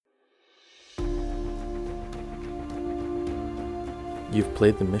You've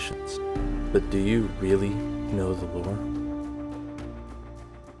played the missions, but do you really know the lore?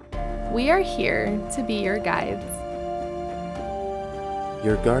 We are here to be your guides.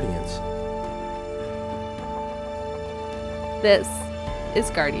 Your guardians. This is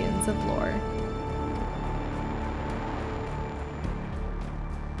Guardians of Lore.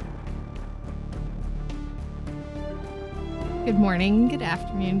 Good morning, good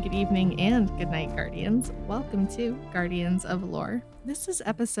afternoon, good evening, and good night, Guardians. Welcome to Guardians of Lore. This is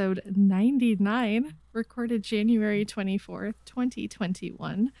episode 99, recorded January 24th,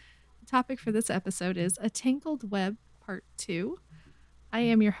 2021. The topic for this episode is A Tangled Web Part 2. I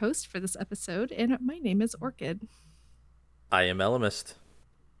am your host for this episode, and my name is Orchid. I am Elemist.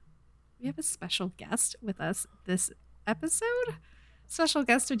 We have a special guest with us this episode. Special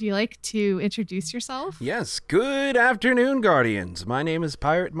guest, would you like to introduce yourself? Yes, good afternoon, Guardians. My name is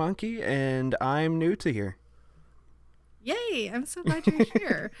Pirate Monkey, and I'm new to here. Yay, I'm so glad you're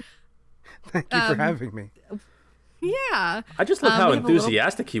here. Thank you for having me. Yeah. I just love how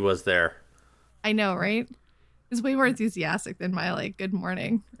enthusiastic he was there. I know, right? He's way more enthusiastic than my, good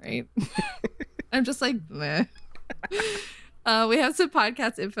morning, right? I'm just like, meh. We have some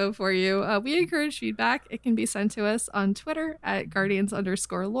podcast info for you. We encourage feedback. It can be sent to us on Twitter at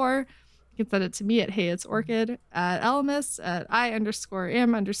Guardians_lore. You can send it to me at Hey It's Orchid, at Elemist, at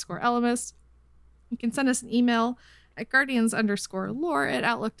I_am_Elemist. You can send us an email at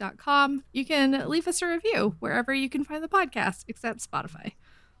Guardians_lore@outlook.com. You can leave us a review wherever you can find the podcast, except Spotify.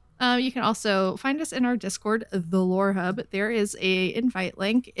 You can also find us in our Discord, The Lore Hub. There is a invite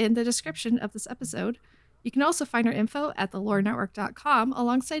link in the description of this episode. You can also find our info at thelorenetwork.com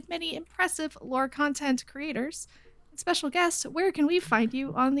alongside many impressive lore content creators. And special guests, where can we find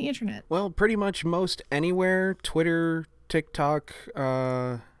you on the internet? Well, pretty much most anywhere. Twitter, TikTok,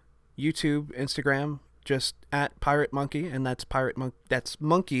 YouTube, Instagram, just at Pirate Monkey, and that's that's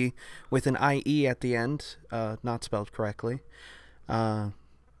monkey with an IE at the end, not spelled correctly.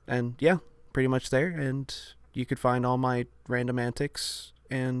 And yeah, pretty much there, and you could find all my random antics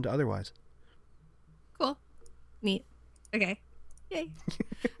and otherwise. Cool. Neat. Okay. Yay.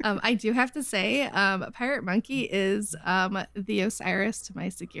 I do have to say, Pirate Monkey is the Osiris to my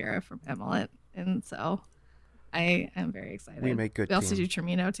Sagira from Emelet, and so I am very excited. We make good We also team. do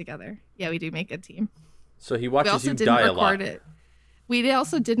Termino together. Yeah, we do make a team. So he watches you die a lot. We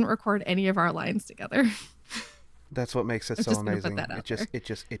also didn't record any of our lines together. That's what makes it I'm so just gonna put amazing. that out It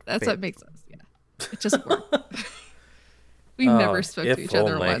just That's fit. what makes us, yeah. It just worked. We never spoke to each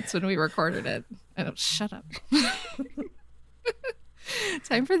other once when we recorded it. I don't, shut up.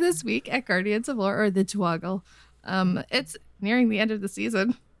 Time for this week at Guardians of Lore, or the Twoggle. It's nearing the end of the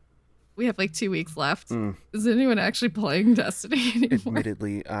season. We have 2 weeks left. Is anyone actually playing Destiny anymore?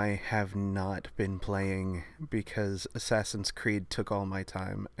 Admittedly, I have not been playing because Assassin's Creed took all my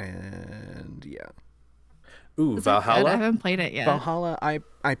time, and yeah. Ooh, Is that good? I Valhalla? haven't played it yet. Valhalla, I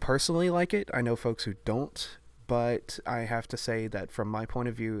personally like it. I know folks who don't, but I have to say that from my point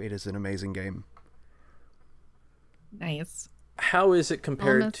of view, it is an amazing game. Nice. How is it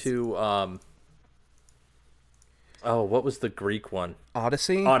compared Almost. to, what was the Greek one?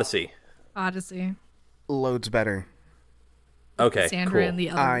 Odyssey? Odyssey. Odyssey. Loads better. Okay, Sandra cool. and the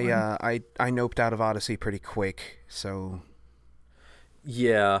other one. I noped out of Odyssey pretty quick, so...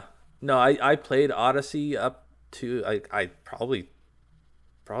 Yeah. No, I played Odyssey up to, I probably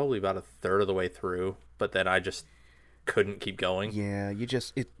about a third of the way through, but then I just couldn't keep going. Yeah,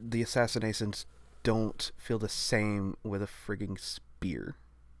 the assassinations don't feel the same with a frigging spear.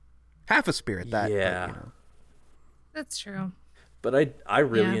 Half a spear at that. Yeah. But, That's true. But I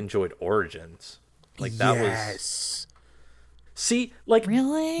really Yeah. enjoyed Origins. That yes. was... See,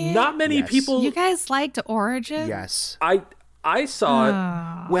 Really? not many Yes. people... You guys liked Origin? Yes. I saw it.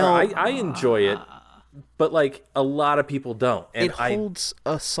 Well, I enjoy it, but a lot of people don't. And it holds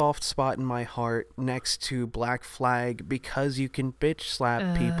a soft spot in my heart next to Black Flag because you can bitch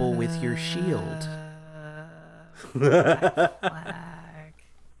slap people with your shield. Flag.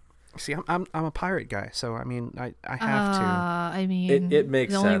 See, I'm a pirate guy, so I mean, I have to. I mean, It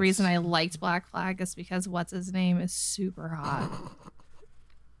makes the only sense. reason I liked Black Flag is because what's his name is super hot.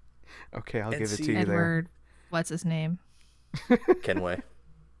 Okay, I'll And give it see, to you Edward, what's his name? Kenway.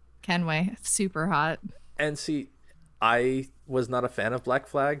 Kenway, super hot. And see, I was not a fan of Black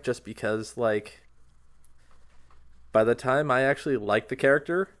Flag just because, by the time I actually liked the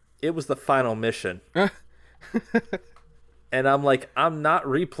character, it was the final mission. And I'm I'm not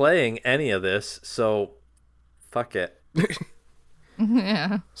replaying any of this, so fuck it.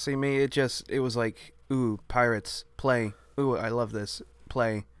 Yeah. See me, it was like, ooh, pirates, play. Ooh, I love this,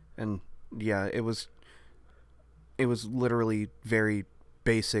 play. And yeah, it it was literally very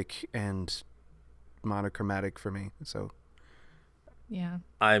basic and monochromatic for me. So Yeah.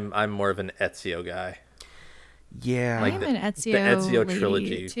 I'm more of an Ezio guy. yeah, Like I'm an Ezio the Ezio lady,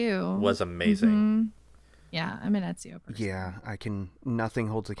 trilogy too. was amazing. Mhm. Yeah, I'm an Ezio person. yeah, nothing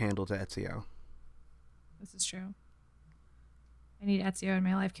holds a candle to Ezio. This is true. I need Ezio in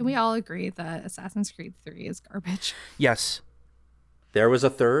my life. Can we all agree that Assassin's Creed 3 is garbage? Yes. There was a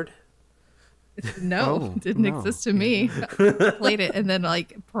third. No, Oh, it didn't no. exist to me. I played it and then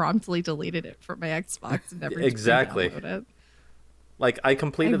like promptly deleted it from my Xbox and never Exactly. downloaded it. Like I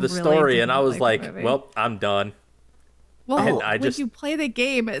completed I the really story and didn't I was like the like, movie. well, I'm done. Well, And I when just- you play the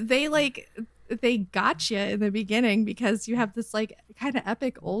game, they got you in the beginning because you have this like kind of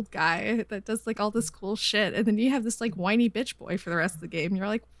epic old guy that does like all this cool shit, and then you have this like whiny bitch boy for the rest of the game. You're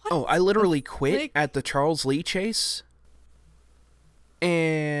like, what? Oh, I literally quit frick? at the Charles Lee chase.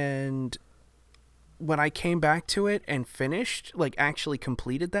 And when I came back to it and finished, like actually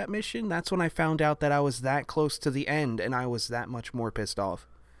completed that mission, that's when I found out that I was that close to the end and I was that much more pissed off.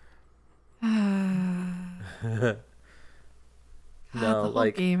 God, No, the whole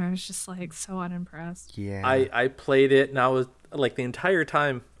like game, I was just like so unimpressed. Yeah. I played it and I was like the entire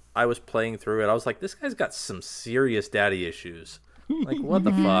time I was playing through it, I was like, this guy's got some serious daddy issues. Like, what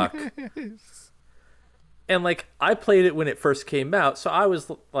the fuck? And like I played it when it first came out, so I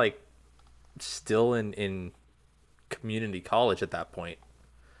was like still in community college at that point.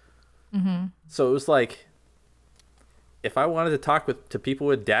 Mm-hmm. So it was like, if I wanted to talk to people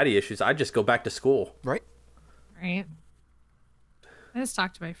with daddy issues, I'd just go back to school. Right? Right? I just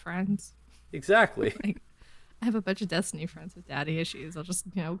talk to my friends. Exactly. Like, I have a bunch of Destiny friends with daddy issues. I'll just,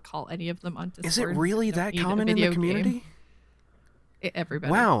 call any of them on Discord. Is it really Don't that need a common in video the community? game.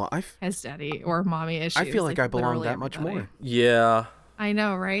 Everybody Wow, has daddy or mommy issues. I feel like I belong literally that much everybody. more. Yeah, I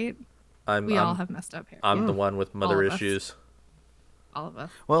know, right? We all have messed up hair. I'm the one with mother All of us. issues, All of us.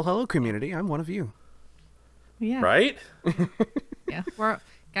 Well, hello community. I'm one of you. Yeah. right? Yeah. We're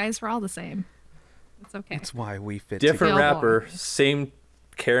all the same. It's okay. That's why we fit Different We all rapper, belong. same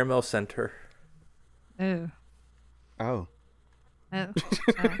caramel center. Ew. together. Oh.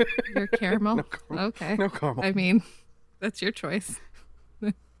 You're caramel? Okay. No caramel. I mean, that's your choice.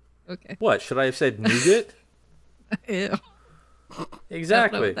 Okay. What should I have said? Nougat? Ew. I don't know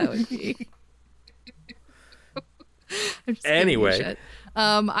Exactly. what that would be. I'm just Anyway. giving you shit.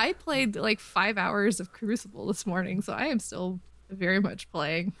 I played like 5 hours of Crucible this morning, so I am still very much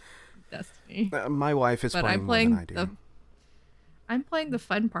playing Destiny. My wife is But playing I'm more than I playing do. I'm playing the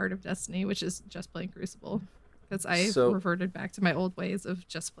fun part of Destiny, which is just playing Crucible, because I So- reverted back to my old ways of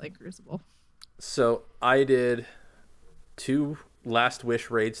just playing Crucible. So I did 2 Last Wish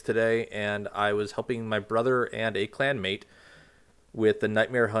raids today, and I was helping my brother and a clanmate with the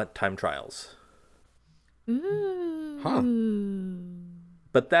Nightmare Hunt time trials. Ooh. Huh.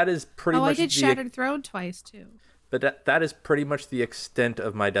 But that is pretty Oh, I much did Shattered Throne twice too. But that is pretty much the extent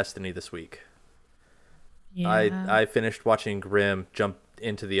of my Destiny this week. Yeah. I finished watching Grimm jump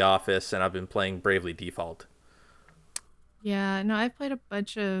into the office, and I've been playing Bravely Default. Yeah, no, I've played a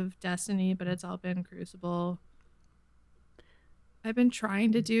bunch of Destiny, but it's all been Crucible. I've been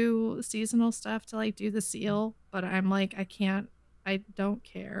trying to do seasonal stuff to like do the seal, but I'm like, I don't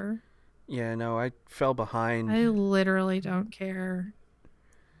care. Yeah, no, I fell behind. I literally don't care.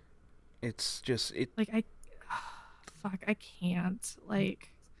 It's just Like fuck, I can't.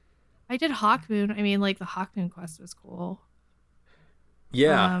 Like, I did Hawkmoon. I mean, like the Hawkmoon quest was cool.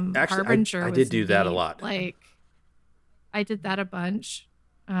 Yeah, actually, Harbinger I was did do that a neat. lot. Like, I did that a bunch.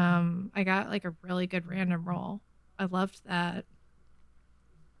 I got like a really good random roll. I loved that.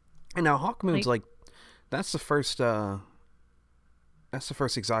 And now Hawkmoon's Like- that's the first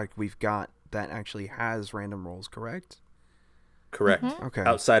exotic we've got that actually has random rolls, correct? Correct. Mhm. Okay.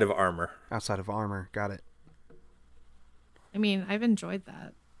 Outside of armor. Outside of armor, got it. I mean, I've enjoyed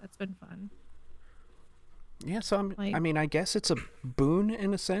that. That's been fun. Yeah, so Like- I mean, I guess it's a boon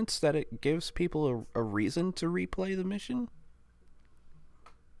in a sense that it gives people a reason to replay the mission.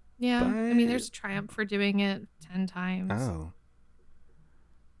 Yeah. I mean, But- there's a triumph for doing it 10 times. Oh.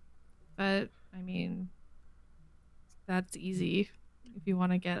 But, I mean, that's easy if you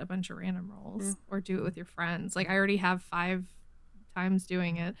want to get a bunch of random rolls or do it with your friends. Like, I already have 5 times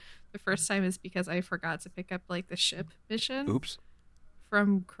doing it. The first time is because I forgot to pick up, like, the ship mission Oops.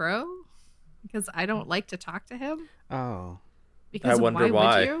 from Crow because I don't like to talk to him. Oh. Because wonder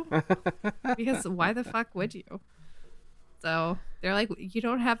why would you? Because why the fuck would you? So they're like, you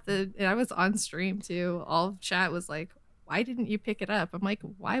don't have to. And I was on stream too. All of chat was like, why didn't you pick it up? I'm like,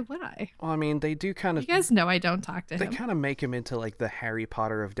 why would I? Well, I mean, they do kind You of guys know I don't talk to they him. kind of make him into like the Harry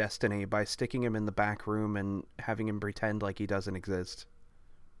Potter of Destiny by sticking him in the back room and having him pretend like he doesn't exist.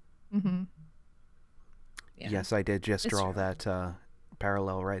 Mm-hmm. Yeah. Yes, I did just It's draw true. that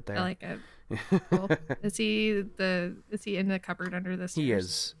parallel right there. I like it. Cool. Is he in the cupboard under the stairs? He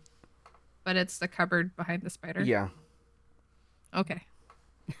is. But it's the cupboard behind the spider? Yeah. Okay.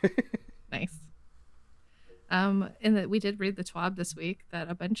 Nice. And that we did read the TWAB this week that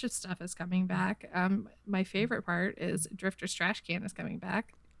a bunch of stuff is coming back. My favorite part is Drifter's Trash Can is coming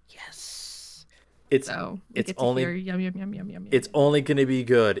back. Yes. It's So we it's get to only hear yum yum yum yum yum. it's only going to be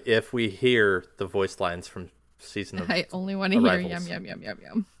good if we hear the voice lines from season of I only want to hear Arrivals. yum yum yum yum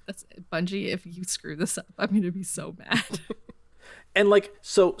yum. That's Bungie. If you screw this up, I'm gonna be so mad. And like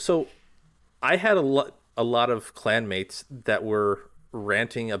so I had a lot of clanmates that were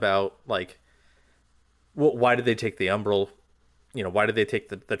ranting about like, well, why did they take the Umbral, why did they take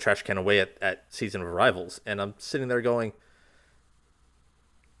the trash can away at season of Arrivals? And I'm sitting there going,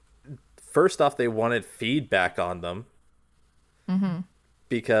 first off, they wanted feedback on them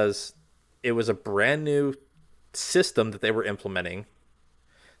because it was a brand new system that they were implementing.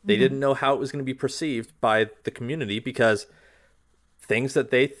 They didn't know how it was going to be perceived by the community because things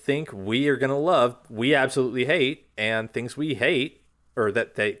that they think we are going to love, we absolutely hate, and things we hate, or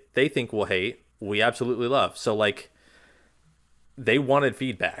that they think we'll hate, we absolutely love. So, like, they wanted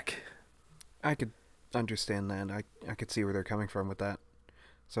feedback. I could understand that. I could see where they're coming from with that.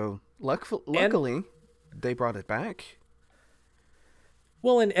 So, luckily, they brought it back.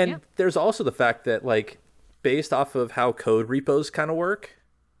 Well, and there's also the fact that, like, based off of how code repos kind of work,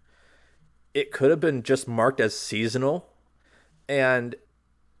 it could have been just marked as seasonal, and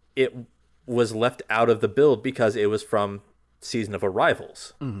it was left out of the build because it was from Season of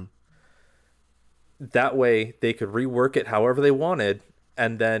Arrivals. Mm-hmm. That way, they could rework it however they wanted,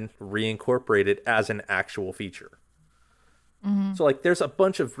 and then reincorporate it as an actual feature. Mm-hmm. So, like, there's a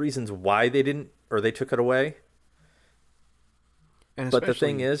bunch of reasons why they didn't, or they took it away. And But the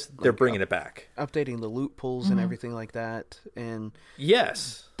thing especially, is, they're like, bringing it back. updating the loot pools and everything like that. And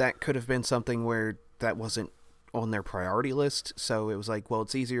Yes. that could have been something where that wasn't on their priority list. So it was like, well,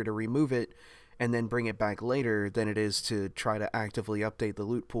 it's easier to remove it and then bring it back later than it is to try to actively update the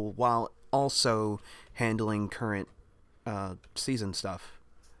loot pool while also handling current season stuff.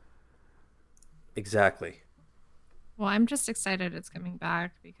 Exactly. Well, I'm just excited it's coming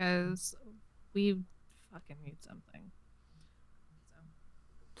back because we fucking need something.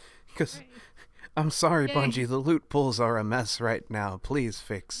 Because Right. I'm sorry, Yay. Bungie, the loot pools are a mess right now. Please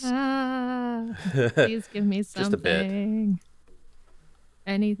fix. Please give me something. Just a bit.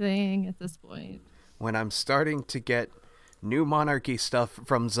 Anything at this point. When I'm starting to get new monarchy stuff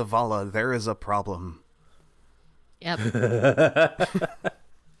from Zavala, there is a problem. Yep.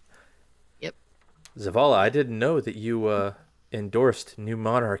 Yep. Zavala, I didn't know that you endorsed New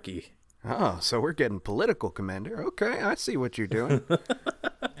Monarchy. Oh, so we're getting political, Commander. Okay, I see what you're doing.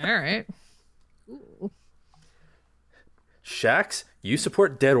 All right. Cool. Shax, you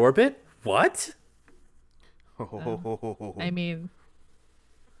support Dead Orbit? What? I mean,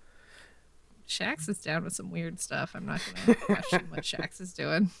 Shax is down with some weird stuff. I'm not going to question what Shax is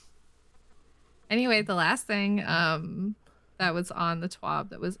doing. Anyway, the last thing that was on the TWAB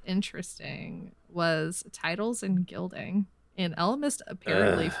that was interesting was titles and gilding. And Elemist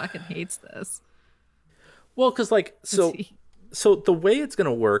apparently fucking hates this. Well, because, like, so the way it's going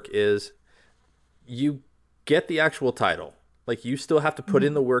to work is you get the actual title. Like, you still have to put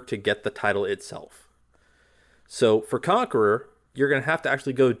in the work to get the title itself. So for Conqueror, you're going to have to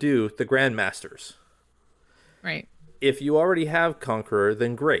actually go do the Grandmasters. Right. If you already have Conqueror,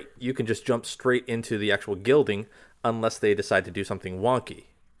 then great. You can just jump straight into the actual gilding unless they decide to do something wonky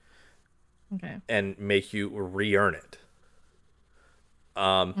Okay. and make you re-earn it.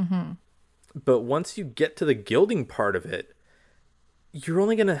 But once you get to the gilding part of it, you're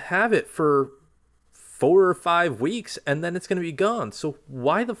only going to have it for 4 or 5 weeks, and then it's going to be gone. So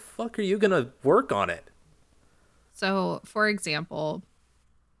why the fuck are you going to work on it? So, for example,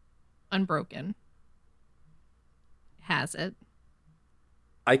 Unbroken has it.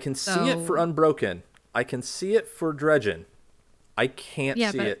 I can see it for So- Unbroken. I can see it for Dredgen. I can't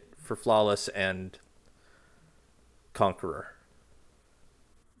Yeah, see but- it for Flawless and Conqueror.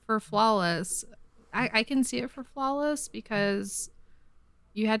 For Flawless, I can see it for Flawless because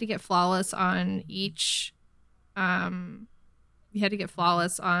you had to get Flawless on each. You had to get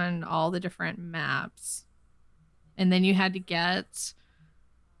Flawless on all the different maps, and then you had to get.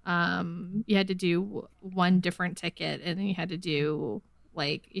 You had to do one different ticket, and then you had to do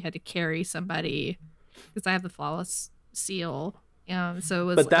you had to carry somebody because I have the Flawless seal. So it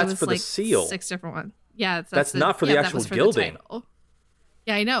was. But that's it was for the like seal. 6 different ones. Yeah, That's not for the that actual was for gilding. The title.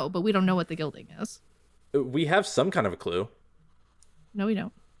 Yeah, I know, but we don't know what the gilding is. We have some kind of a clue. No, we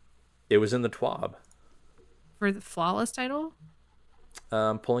don't. It was in the TWAB. For the flawless title.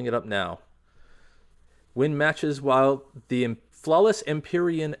 Pulling it up now. Win matches while the flawless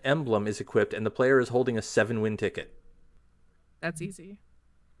Empyrean emblem is equipped and the player is holding a 7-win ticket. That's easy.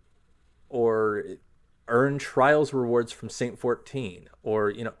 Or earn trials rewards from Saint 14. Or,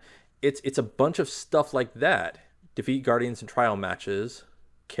 you know, it's a bunch of stuff like that. Defeat Guardians in trial matches.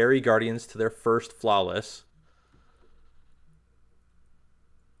 Carry Guardians to their first flawless.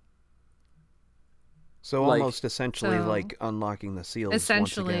 So Like- almost essentially So- like unlocking the seals once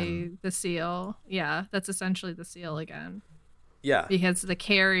Essentially, again. the seal. Yeah, that's essentially the seal again. Yeah. Because the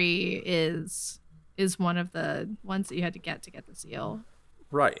carry is one of the ones that you had to get the seal.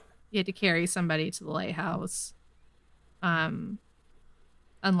 Right. You had to carry somebody to the lighthouse.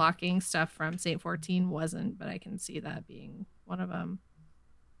 Unlocking stuff from Saint 14 wasn't, but I can see that being one of them.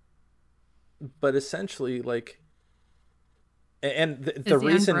 But essentially, like... And the Is the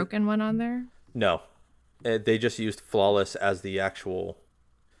reason... Unbroken one on there? No. They just used flawless as the actual...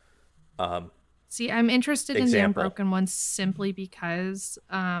 See, I'm interested in the Example. Unbroken one simply because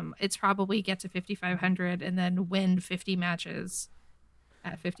it's probably get to 5,500 and then win 50 matches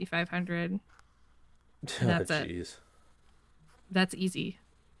at 5,500. And that's it. Jeez. That's easy.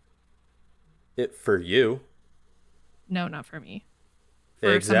 It for you. No, not for me. For some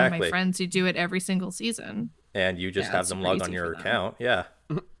of Exactly. my friends who do it every single season. And you just Yeah, have it's them super log on easy your for them. account. Yeah.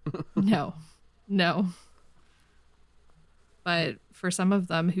 No. But for some of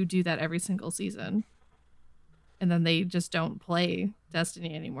them who do that every single season, and then they just don't play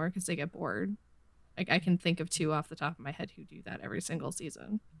Destiny anymore because they get bored. Like I can think of 2 off the top of my head who do that every single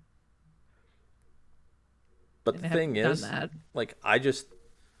season. But And the have thing done is, that. like,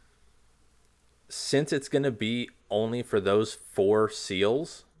 since it's going to be only for those 4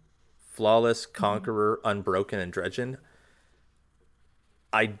 seals, Flawless, Conqueror, Unbroken, and Dredgen,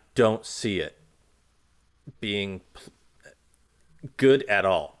 I don't see it being good at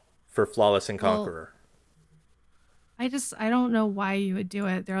all for Flawless and Well, Conqueror. I don't know why you would do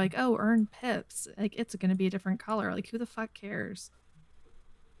it. They're like, oh, earn pips. Like it's gonna be a different color. Like who the fuck cares?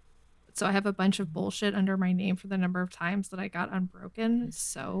 So I have a bunch of bullshit under my name for the number of times that I got Unbroken.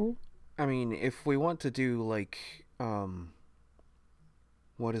 So I mean, if we want to do like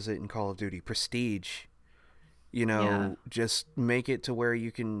what is it in Call of Duty? Prestige. You know, Yeah. just make it to where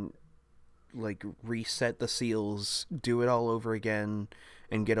you can like reset the seals, do it all over again,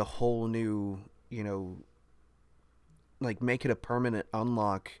 and get a whole new, you know, like make it a permanent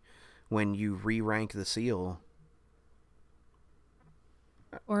unlock when you re-rank the seal.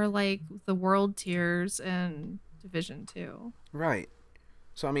 or like the world tiers and Division 2. Right.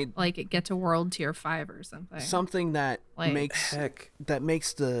 So I mean, Like it get to world tier 5 or something. something that Like- makes Heck,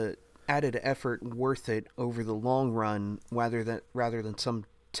 the added effort worth it over the long run, rather than some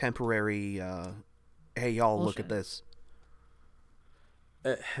temporary hey y'all, look at Bullshit.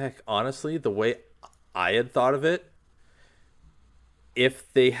 this. heck, honestly, the way I had thought of it,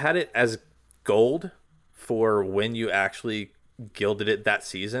 if they had it as gold for when you actually gilded it that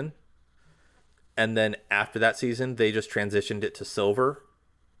season, and then after that season they just transitioned it to silver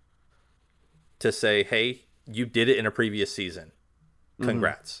to say, hey, you did it in a previous season,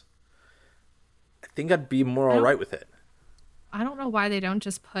 congrats. I think I'd be more I all don't- right with it. I don't know why they don't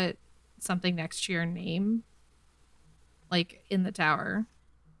just put something next to your name, like in the tower,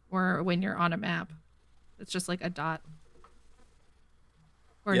 or when you're on a map. It's just like a dot,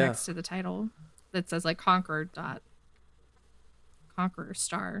 or Yeah. next to the title that says like Conqueror dot, Conqueror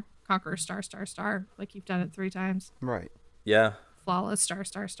star, star star. Like you've done it 3 times. Right. Yeah, Flawless star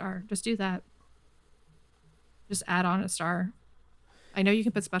star star. Just do that. Just add on a star. I know you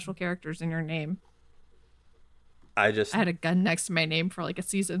can put special characters in your name. I just I had a gun next to my name for like a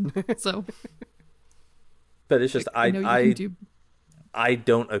season, so but it's just I know you can do. I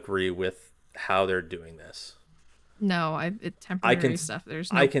don't agree with how they're doing this. No, temporary can- stuff.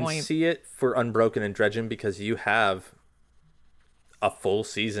 There's no I can point. see it for Unbroken and Dredgen because you have a full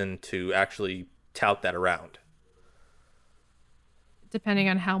season to actually tout that around. Depending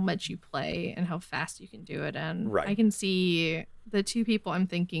on how much you play and how fast you can do it in. Right. I can see the 2 people I'm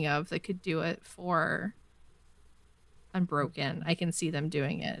thinking of that could do it for Unbroken. I can see them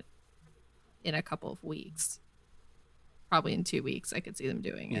doing it in a couple of weeks. Probably in 2 weeks, I could see them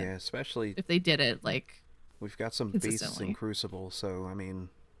doing it. Yeah, especially If they did it, like, we've got some beasts consistently. in Crucible, so I mean,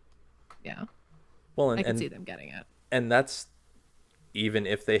 yeah, Well, I can see them getting it. and that's even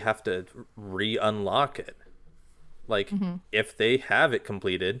if they have to re-unlock it. Like, if they have it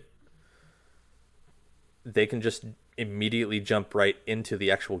completed, they can just immediately jump right into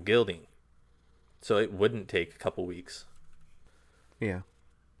the actual guilding. So it wouldn't take a couple weeks. Yeah.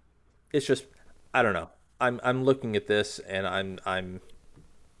 It's just, I don't know. I'm looking at this and I'm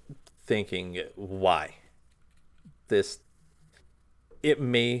thinking, why? It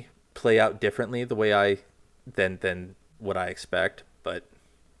may play out differently the way than what I expect, but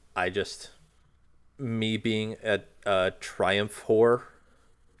me being a triumph whore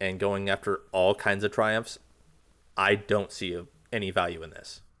and going after all kinds of triumphs, I don't see any value in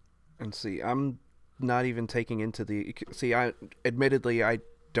this. And see, I'm not even taking into I admittedly I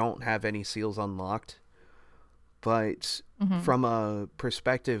don't have any seals unlocked, but from a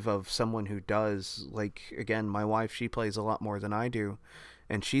perspective of someone who does, like, again, my wife, she plays a lot more than I do,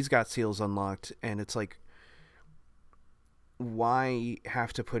 and she's got seals unlocked, and it's like, why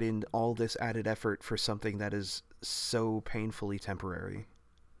have to put in all this added effort for something that is so painfully temporary?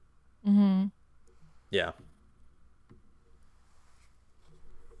 Yeah.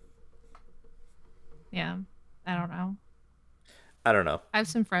 Yeah, I don't know. I have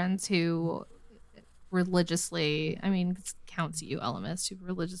some friends who religiously, I mean, it counts you elements, who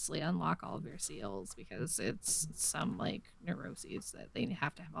religiously unlock all of their seals because it's some like neuroses that they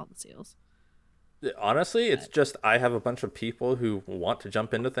have to have all the seals. Honestly, it's just I have a bunch of people who want to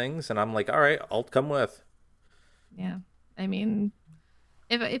jump into things, and I'm like, all right, I'll come with. Yeah, I mean,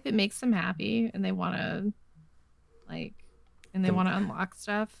 if it makes them happy and they want to, like, and they want to unlock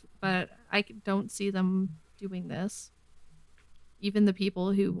stuff, but I don't see them doing this. Even the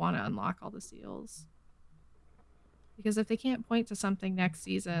people who want to unlock all the seals. Because if they can't point to something next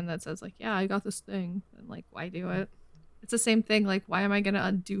season that says, like, yeah, I got this thing, then, like, why do it? It's the same thing. Like, why am I going to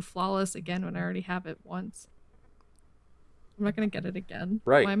undo Flawless again when I already have it once? I'm not going to get it again.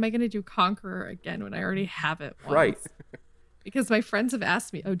 Right. Why am I going to do Conqueror again when I already have it once? Right. Because my friends have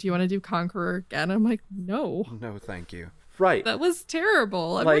asked me, oh, do you want to do Conqueror again? I'm like, no. No, thank you. Right. That was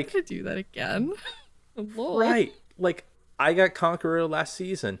terrible. I'm not going to do that again. Lol. Right. Like, I got Conqueror last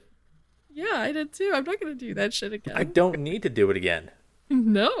season. Yeah, I did too. I'm not going to do that shit again. I don't need to do it again.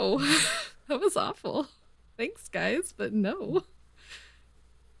 No. That was awful. Thanks, guys, but no.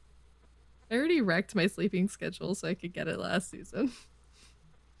 I already wrecked my sleeping schedule so I could get it last season.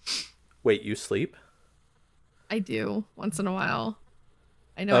 Wait, you sleep? I do, once in a while.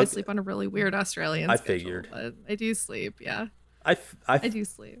 I know I sleep on a really weird Australian schedule, figured. But I do sleep, yeah. I do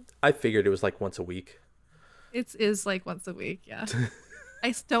sleep. I figured it was like once a week. It is like once a week, yeah.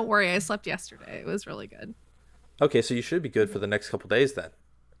 Don't worry, I slept yesterday. It was really good. Okay, so you should be good for the next couple days then.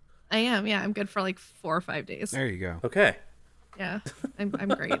 I am, yeah. I'm good for like 4 or 5 days. There you go. Okay. Yeah, I'm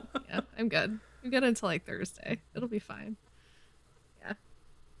great. Yeah, I'm good. I'm good until like Thursday. It'll be fine. Yeah.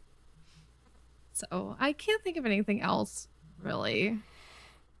 So I can't think of anything else really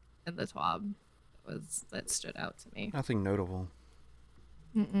in the TWAB that stood out to me. Nothing notable.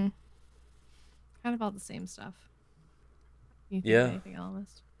 Kind of all the same stuff. You think Yeah. of anything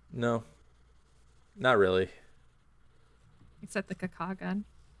else? No. Not really. Except the caca gun.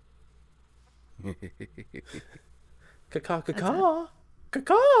 Caca, caca.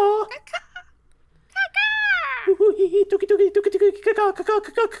 Caca. Caca.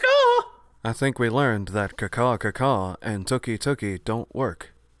 I think we learned that caca and tuki don't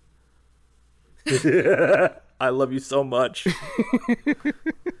work. I love you so much.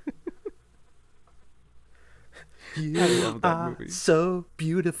 You I love that are movie. so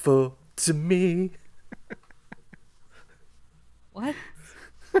beautiful to me. What?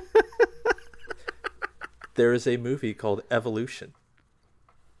 There is a movie called Evolution.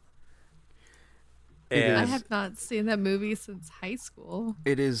 And I have not seen that movie since high school.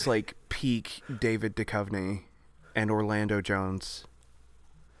 It is like peak David Duchovny and Orlando Jones.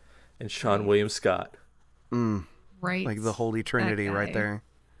 and Sean William Scott. Right. Like the Holy Trinity That right guy. there.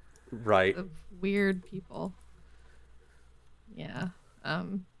 Right. Of weird people. Yeah.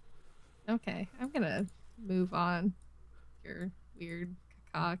 Okay. I'm gonna move on. Your weird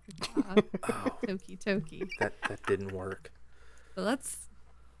caca toki. That didn't work. But let's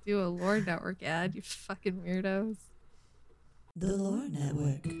do a Lore Network ad, you fucking weirdos. The Lore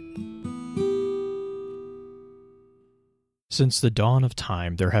Network. Since the dawn of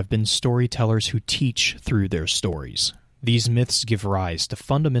time, there have been storytellers who teach through their stories. These myths give rise to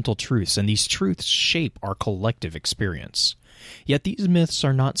fundamental truths, and these truths shape our collective experience. Yet these myths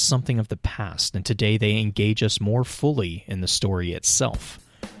are not something of the past, and today they engage us more fully in the story itself.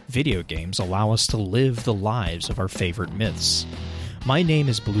 Video games allow us to live the lives of our favorite myths. My name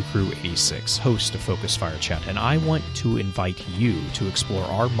is Blue Crew 86, host of Focus Fire Chat, and I want to invite you to explore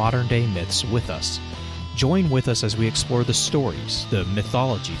our modern-day myths with us. Join with us as we explore the stories, the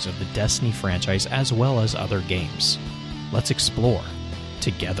mythologies of the Destiny franchise, as well as other games. Let's explore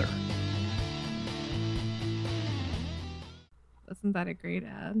together. Wasn't that a great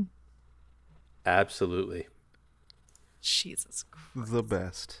ad? Absolutely. Jesus Christ. The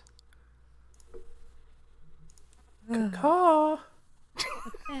best. Caw.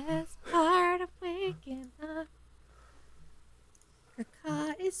 Best part of waking up.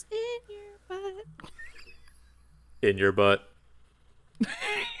 Caca is in your butt. In your butt.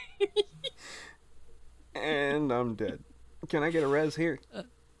 And I'm dead. Can I get a res here?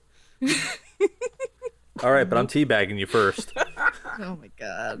 All right, but I'm teabagging you first. Oh my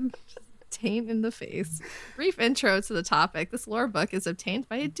god. Taint in the face. Brief intro to the topic. This lore book is obtained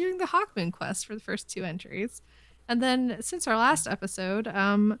by doing the Hawkmoon quest for the first 2 entries. And then since our last episode,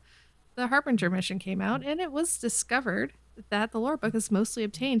 the Harbinger mission came out, and it was discovered that the lore book is mostly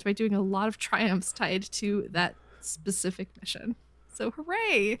obtained by doing a lot of triumphs tied to that specific mission. So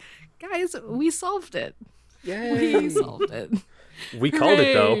hooray! Guys, we solved it. Yay! We solved it. We called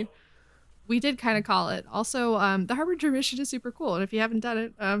it, though. Hooray. We did kind of call it. Also, the Harbinger mission is super cool, and if you haven't done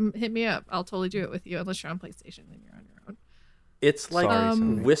it, hit me up. I'll totally do it with you, unless you're on PlayStation, then you're on your own. It's like Sorry.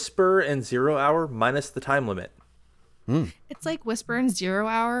 Whisper and 0 Hour minus the time limit. It's like Whisper and 0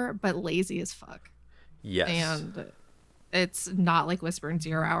 Hour, but lazy as fuck. Yes. And it's not like Whisper and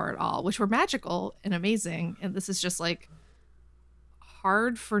 0 Hour at all, which were magical and amazing. And this is just like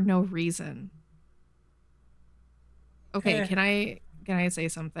hard for no reason. Okay, can I say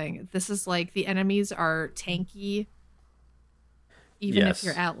something? This is like the enemies are tanky, even Yes. if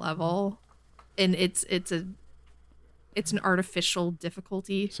you're at level, and it's an artificial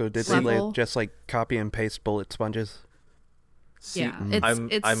difficulty. So did they level. just like copy and paste bullet sponges? See, Yeah,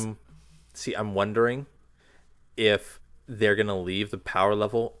 I'm wondering if they're gonna leave the power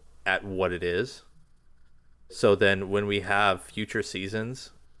level at what it is. So then when we have future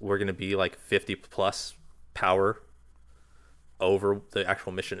seasons, we're gonna be like 50 plus power over the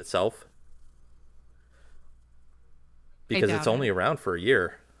actual mission itself. Because it's doubt only around for a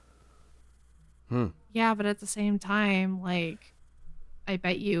year. Yeah, but at the same time, like, I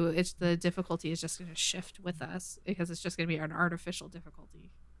bet you it's the difficulty is just going to shift with us because it's just going to be an artificial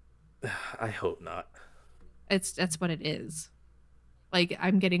difficulty. I hope not. That's what it is. Like,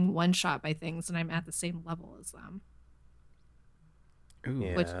 I'm getting one shot by things and I'm at the same level as them, Ooh.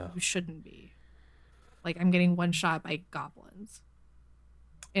 Yeah. which you shouldn't be. Like, I'm getting one shot by goblins,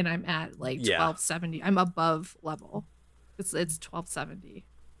 and I'm at like Yeah. 1270. I'm above level. It's 1270.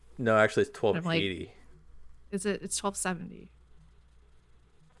 No, actually it's I'm like- 1280. Is it? It's 1270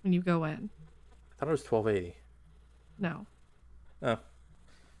 when you go in. I thought it was 1280. No. Oh.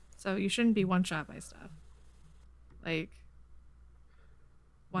 So you shouldn't be one shot by stuff. Like,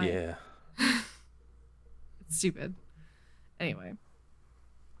 why? Yeah. It's stupid. Anyway.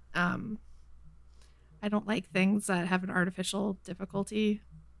 I don't like things that have an artificial difficulty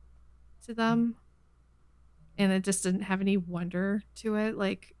to them. And it just didn't have any wonder to it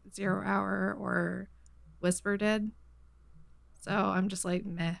like 0 Hour or Whisper did. So I'm just like,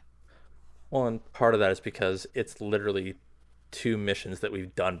 meh. Well, and part of that is because it's literally 2 missions that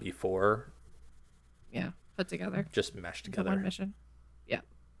we've done before, Yeah, put together. just meshed Into one together. mission. Yeah.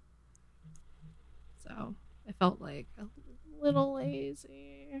 So it felt like a little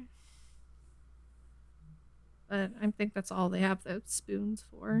lazy. But I think that's all they have the spoons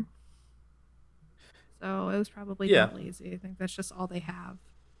for. So it was probably Yeah. not lazy. I think that's just all they have.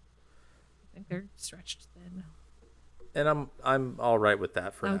 I think they're stretched thin. And I'm all right with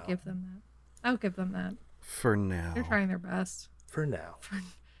that for I'll now. give them that. I'll give them that. For now. They're trying their best. For now.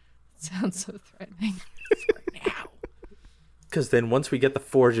 Sounds so threatening. Because then once we get the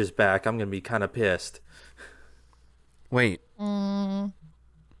forges back, I'm going to be kind of pissed. Wait.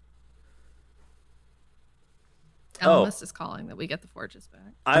 Elmas is calling that we get the forges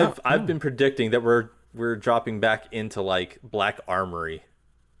back. I've been predicting that we're dropping back into like Black Armory.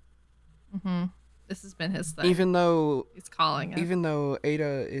 This has been his thing. Even though He's calling it.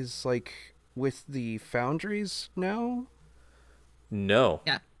 Ada is like with the foundries now? No.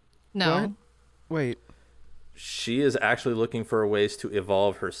 Yeah. No. What? Wait. She is actually looking for ways to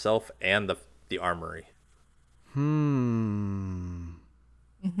evolve herself and the armory. I'm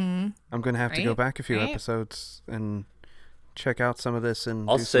gonna have to go Right? back a few Right? episodes and check out some of this and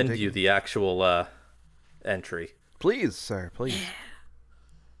I'll do some send digging. you the actual entry. Please, sir, please.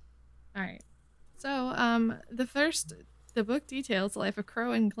 All right. So, the book details the life of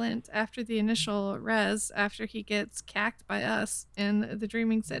Crow and Glint after the initial res, after he gets cacked by us in the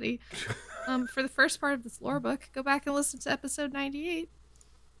Dreaming City. For the first part of this lore book, go back and listen to episode 98.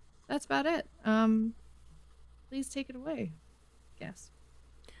 That's about it. please take it away. Yes.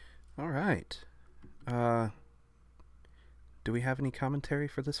 All right. Do we have any commentary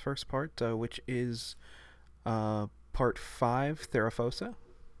for this first part, which is part 5, Therafosa?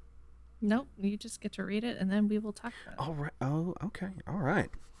 Nope, you just get to read it, and then we will talk about it. All right. Oh, okay. All right.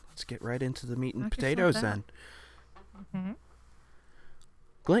 Let's get right into the meat and Knock potatoes yourself then. Mm-hmm.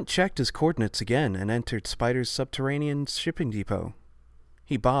 Glint checked his coordinates again and entered Spider's subterranean shipping depot.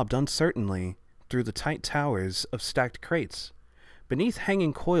 He bobbed uncertainly through the tight towers of stacked crates, beneath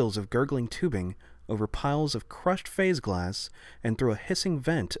hanging coils of gurgling tubing, over piles of crushed phase glass, and through a hissing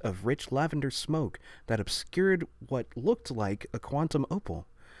vent of rich lavender smoke that obscured what looked like a quantum opal.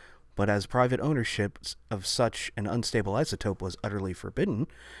 But as private ownership of such an unstable isotope was utterly forbidden,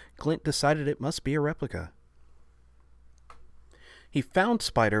 Glint decided it must be a replica. He found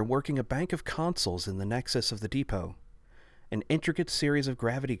Spider working a bank of consoles in the nexus of the depot, an intricate series of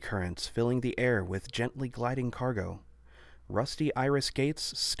gravity currents filling the air with gently gliding cargo. Rusty iris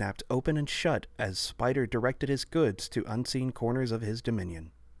gates snapped open and shut as Spider directed his goods to unseen corners of his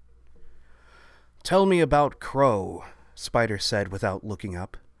dominion. "Tell me about Crow," Spider said without looking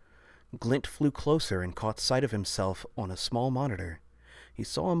up. Glint flew closer and caught sight of himself on a small monitor. He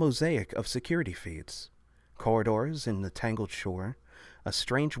saw a mosaic of security feeds. Corridors in the tangled shore, a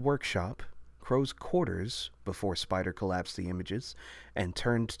strange workshop, Crow's quarters, before Spider collapsed the images and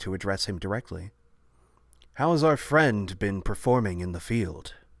turned to address him directly. "How has our friend been performing in the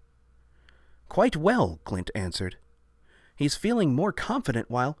field?" "Quite well," Glint answered. "He's feeling more confident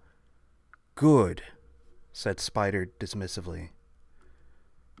while—" "Good," said Spider dismissively.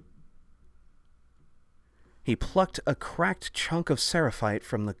 He plucked a cracked chunk of seraphite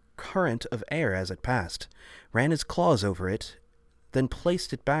from the current of air as it passed, ran his claws over it, then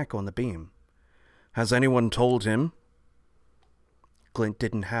placed it back on the beam. "Has anyone told him?" Glint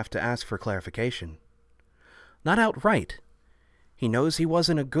didn't have to ask for clarification. "Not outright. He knows he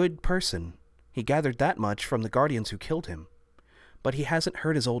wasn't a good person. He gathered that much from the Guardians who killed him. But he hasn't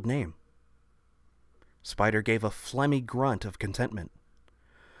heard his old name." Spider gave a phlegmy grunt of contentment.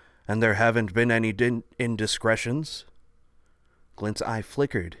 "And there haven't been any indiscretions?" Glint's eye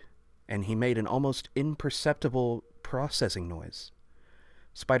flickered, and he made an almost imperceptible processing noise.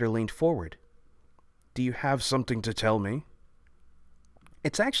 Spider leaned forward. "Do you have something to tell me?"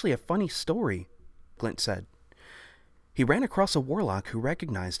 "It's actually a funny story," Glint said. "He ran across a warlock who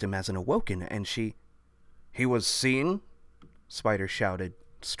recognized him as an Awoken, and she—" "He was seen?" Spider shouted,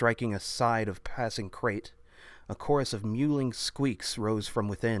 striking a side of passing crate. A chorus of mewling squeaks rose from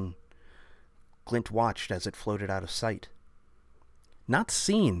within. Glint watched as it floated out of sight. "Not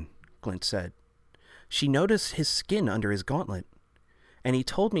seen," Glint said. "She noticed his skin under his gauntlet, and he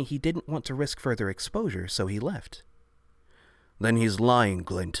told me he didn't want to risk further exposure, so he left." "Then he's lying,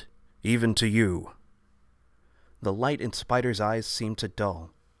 Glint, even to you." The light in Spider's eyes seemed to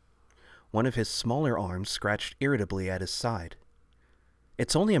dull. One of his smaller arms scratched irritably at his side.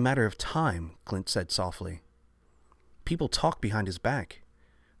 "It's only a matter of time," Glint said softly. "People talk behind his back.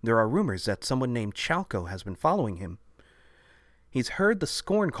 There are rumors that someone named Chalco has been following him. He's heard the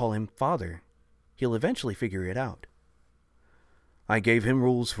Scorn call him father. He'll eventually figure it out." "I gave him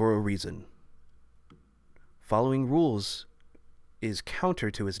rules for a reason." "Following rules is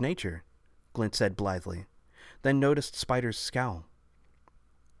counter to his nature," Glint said blithely, then noticed Spider's scowl.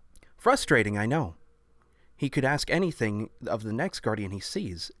 "Frustrating, I know. He could ask anything of the next Guardian he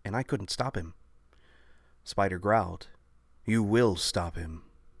sees, and I couldn't stop him." Spider growled. "You will stop him."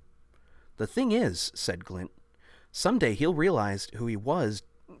 "The thing is," said Glint, "someday he'll realize who he was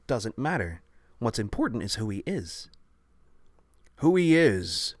doesn't matter. What's important is who he is." "Who he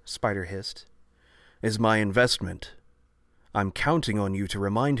is," Spider hissed, "is my investment. I'm counting on you to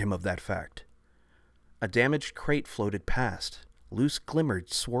remind him of that fact." A damaged crate floated past, loose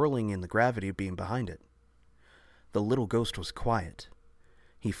glimmered swirling in the gravity beam behind it. The little ghost was quiet.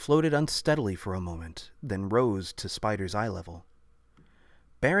 He floated unsteadily for a moment, then rose to Spider's eye level.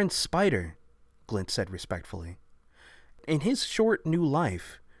 "Baron Spider," Glint said respectfully. "In his short new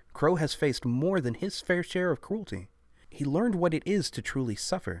life, Crow has faced more than his fair share of cruelty. He learned what it is to truly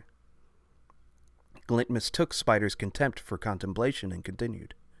suffer." Glint mistook Spider's contempt for contemplation and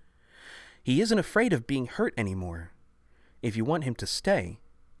continued. "He isn't afraid of being hurt anymore. If you want him to stay,"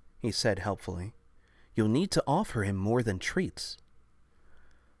 he said helpfully, "you'll need to offer him more than treats."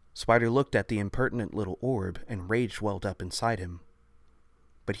 Spider looked at the impertinent little orb, and rage welled up inside him.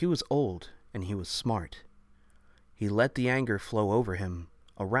 But he was old, and he was smart. He let the anger flow over him,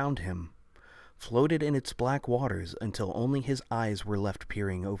 around him, floated in its black waters until only his eyes were left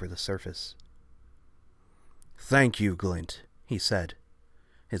peering over the surface. "Thank you, Glint," he said,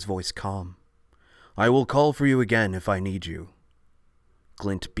 his voice calm. I will call for you again if I need you.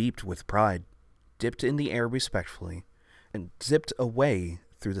 Glint beeped with pride, dipped in the air respectfully, and zipped away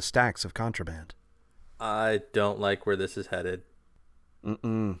through the stacks of contraband. I don't like where this is headed.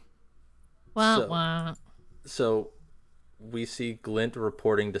 Mm-mm. Wah, So- wah. So we see Glint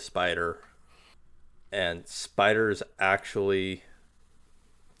reporting to Spider, and Spider's actually,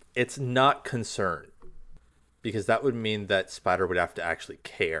 it's not concerned, because that would mean that Spider would have to actually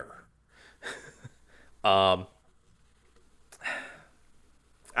care. I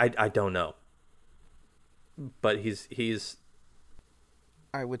don't know, but he's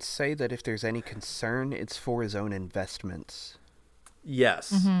I would say that if there's any concern, it's for his own investments.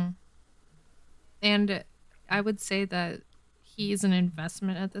 yes. And I would say that he's an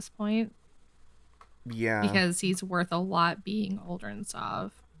investment at this point Yeah. because he's worth a lot being Aldrin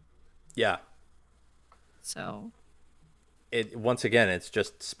Sov. Yeah. So, It once again, it's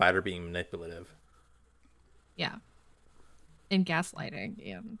just Spider being manipulative. yeah. And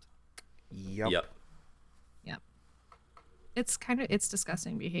gaslighting and Yep. Yep. it's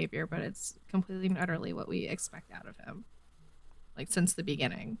disgusting behavior, but it's completely and utterly what we expect out of him. Like since the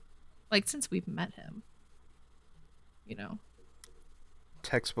beginning. Like since we've met him. You know.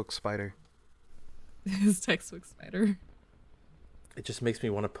 Textbook Spider. His textbook Spider. It just makes me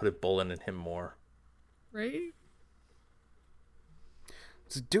want to put a bullet in him more. Right?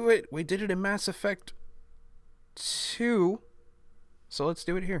 Let's do it. We did it in Mass Effect 2. So let's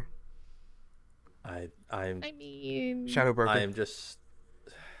do it here. I'm I mean Shadow Broker.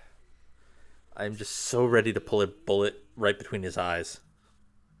 I'm just so ready to pull a bullet right between his eyes.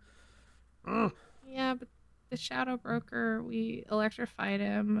 yeah, but the Shadow Broker, we electrified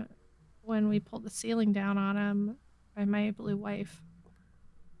him when we pulled the ceiling down on him by my blue wife.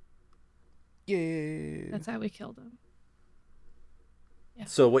 Yeah. That's how we killed him.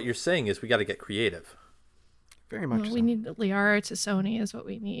 So what you're saying is we got to get creative. Very much Well, so. we need Liara to Sony is what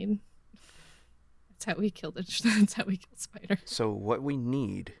we need. That's how we killed it. That's how we killed Spider. So what we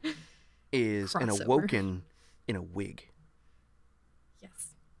need is an Crossover. Awoken in a wig. Yes.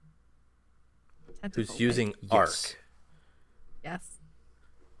 Who's Tentacle using wig. Yes. arc? Yes.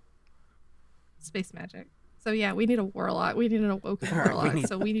 Space magic. So yeah, we need a warlock. We need an awoken All right, we warlock. need-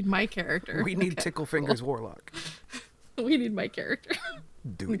 So we need my character. We need Okay, Tickle Fingers Warlock. cool. We need my character.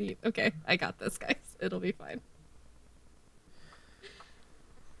 Do We it. need. Okay, I got this, guys. It'll be fine.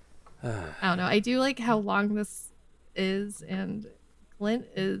 I don't know. I do like how long this is, and Glint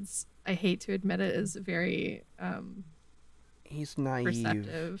is. I hate to admit it, is very He's naive.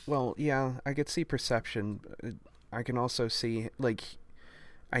 perceptive. Well, yeah, I could see perception. I can also see, like,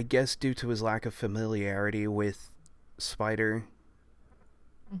 I guess due to his lack of familiarity with Spider,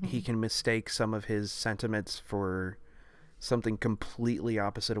 he can mistake some of his sentiments for something completely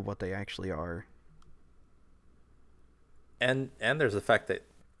opposite of what they actually are. And there's the fact that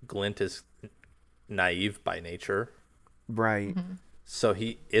Glint is naive by nature, Right. so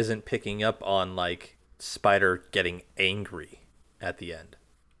he isn't picking up on like Spider getting angry at the end.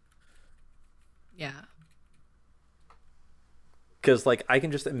 Yeah. Because like I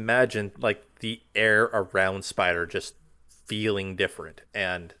can just imagine like the air around Spider just feeling different,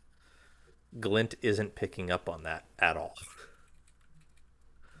 and Glint isn't picking up on that at all.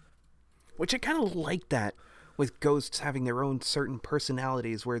 Which I kind of like that with ghosts having their own certain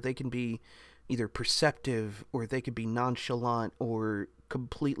personalities where they can be either perceptive or they could be nonchalant or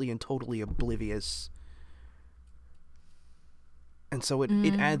completely and totally oblivious. And so it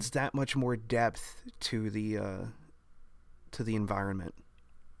adds that much more depth to the environment.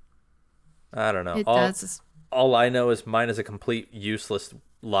 I don't know. It all, does. all I know is mine is a complete useless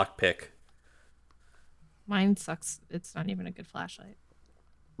lockpick. Mine sucks. It's not even a good flashlight.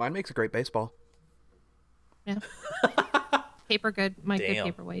 Mine makes a great baseball. Yeah. Paper good. My good Damn.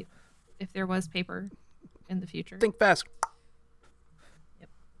 paperweight. If there was paper in the future. Think fast.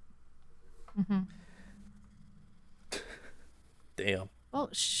 Damn. Well,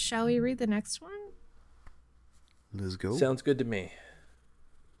 shall we read the next one? Let's go. Sounds good to me.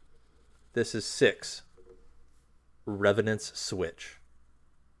 This is 6. Revenant's Switch.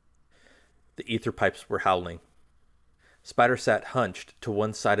 The ether pipes were howling. Spider sat hunched to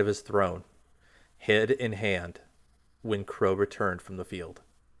one side of his throne, head in hand, when Crow returned from the field.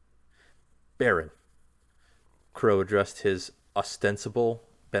 Baron. Crow addressed his ostensible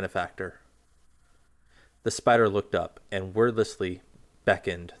benefactor. The spider looked up and wordlessly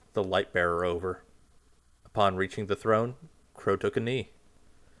beckoned the light bearer over. Upon reaching the throne, Crow took a knee.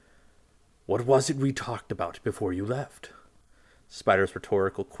 What was it we talked about before you left? Spider's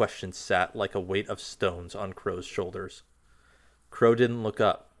rhetorical question sat like a weight of stones on Crow's shoulders. Crow didn't look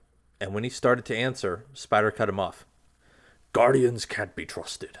up. And when he started to answer, Spider cut him off. Guardians can't be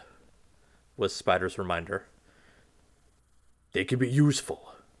trusted, was Spider's reminder. They can be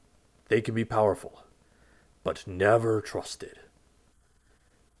useful. They can be powerful. But never trusted.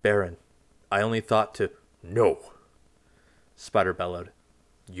 Baron, I only thought to... No, Spider bellowed.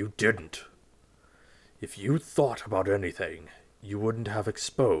 You didn't. If you thought about anything, you wouldn't have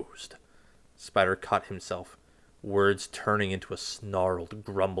exposed. Spider caught himself, words turning into a snarled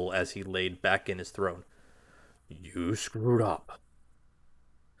grumble as he laid back in his throne. You screwed up.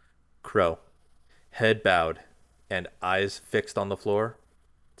 Crow, head bowed and eyes fixed on the floor,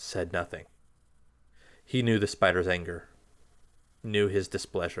 said nothing. He knew the spider's anger, knew his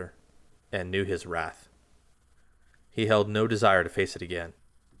displeasure, and knew his wrath. He held no desire to face it again.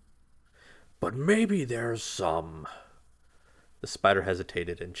 But maybe there's some... The spider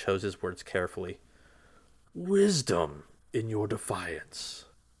hesitated and chose his words carefully. Wisdom in your defiance.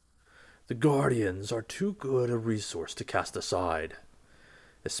 The Guardians are too good a resource to cast aside,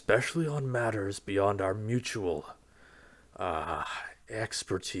 especially on matters beyond our mutual,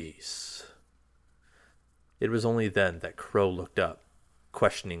 expertise. It was only then that Crow looked up,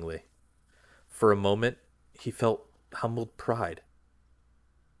 questioningly. For a moment, he felt humbled pride.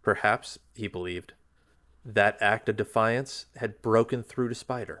 Perhaps, he believed, that act of defiance had broken through to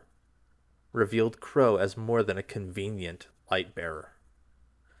Spider, revealed Crow as more than a convenient light bearer.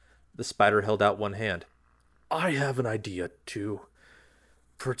 The spider held out one hand. I have an idea to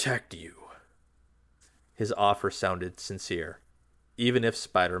protect you. His offer sounded sincere, even if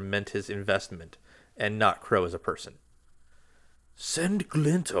Spider meant his investment and not Crow as a person. Send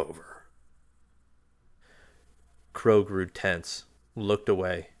Glint over. Crow grew tense, looked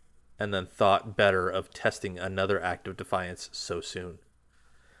away, and then thought better of testing another act of defiance so soon.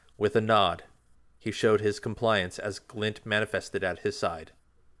 With a nod, he showed his compliance as Glint manifested at his side.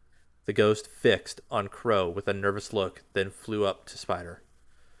 The ghost fixed on Crow with a nervous look, then flew up to Spider.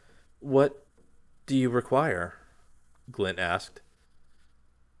 What do you require? Glint asked.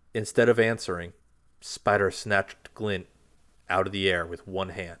 Instead of answering, Spider snatched Glint out of the air with one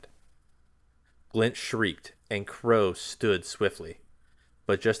hand. Glint shrieked, and Crow stood swiftly,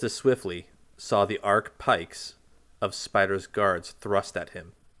 but just as swiftly saw the arc pikes of Spider's guards thrust at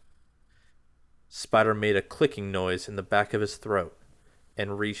him. Spider made a clicking noise in the back of his throat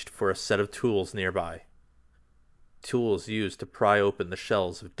and reached for a set of tools nearby. Tools used to pry open the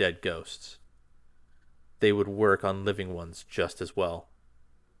shells of dead ghosts. They would work on living ones just as well.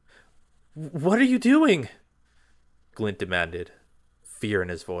 What are you doing? Glint demanded, fear in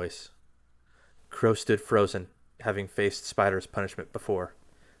his voice. Crow stood frozen, having faced Spider's punishment before.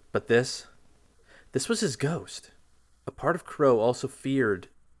 But this was his ghost. A part of Crow also feared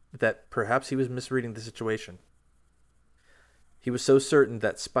that perhaps he was misreading the situation. He was so certain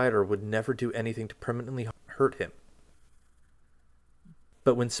that Spider would never do anything to permanently hurt him.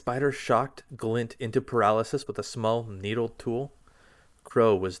 But when Spider shocked Glint into paralysis with a small needled tool,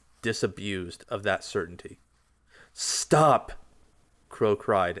 Crow was disabused of that certainty. Stop! Crow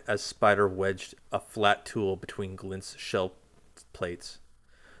cried as Spider wedged a flat tool between Glint's shell plates.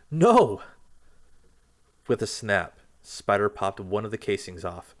 No! With a snap, Spider popped one of the casings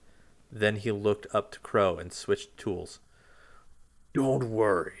off. Then he looked up to Crow and switched tools. Don't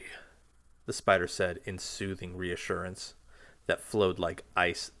worry, the spider said in soothing reassurance that flowed like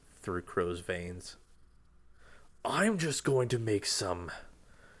ice through Crow's veins. I'm just going to make some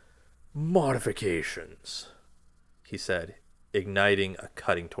modifications, he said, igniting a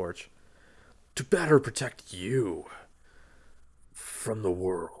cutting torch, to better protect you from the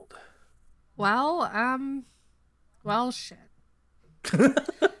world. Well, shit.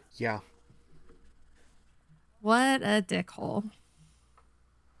 Yeah. What a dickhole.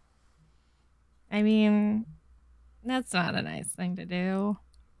 I mean, that's not a nice thing to do.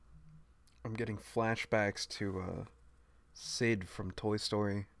 I'm getting flashbacks to Sid from Toy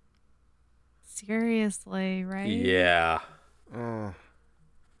Story. Seriously, right? Yeah. Not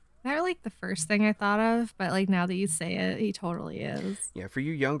like the first thing I thought of, but like now that you say it, he totally is. Yeah, for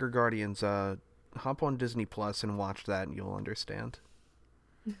you younger Guardians, hop on Disney Plus and watch that and you'll understand.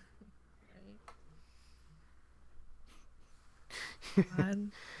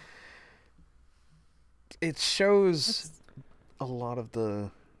 God. It shows a lot of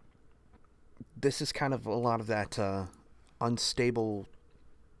the... This is kind of a lot of that unstable,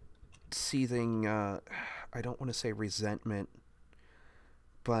 seething, I don't want to say resentment,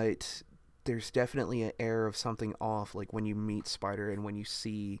 but there's definitely an air of something off, like when you meet Spider and when you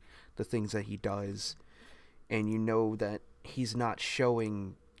see the things that he does, and you know that he's not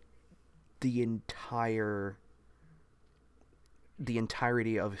showing the entirety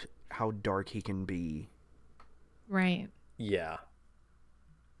of how dark he can be. Right. Yeah.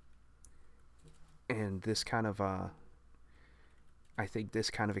 And this kind of I think this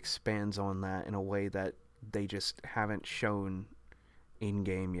kind of expands on that in a way that they just haven't shown in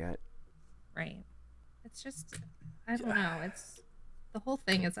game yet. Right. It's just, I don't know. It's, the whole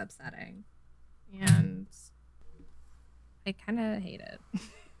thing is upsetting. And I kind of hate it.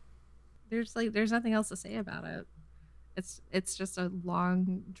 There's nothing else to say about it. It's just a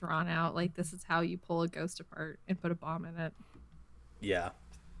long, drawn out, like, this is how you pull a ghost apart and put a bomb in it. Yeah.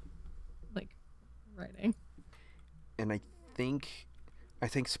 Like, writing. And I think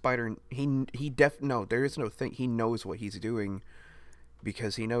Spider, there is no thing, he knows what he's doing,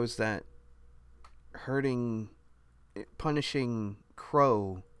 because he knows that punishing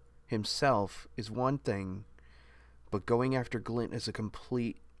Crow himself is one thing, but going after Glint is a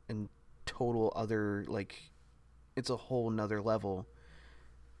complete and total other, like, it's a whole nother level.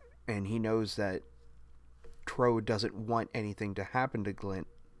 And he knows that Crow doesn't want anything to happen to Glint.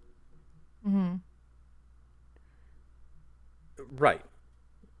 Mm-hmm. Right.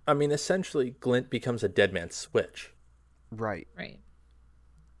 I mean, essentially, Glint becomes a dead man's switch. Right. Right.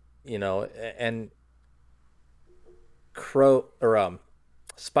 You know, and Crow, or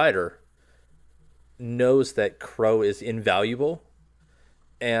Spider knows that Crow is invaluable,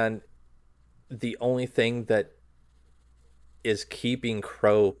 and the only thing that is keeping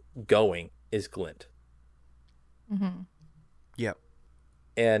Crow going is Glint. Mm-hmm. Yep.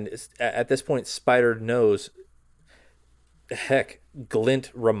 And at this point, Spider knows. Heck,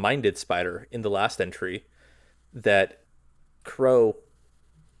 Glint reminded Spider in the last entry that Crow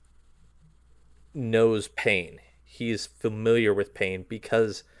knows pain. He's familiar with pain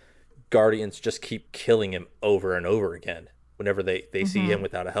because Guardians just keep killing him over and over again whenever they see him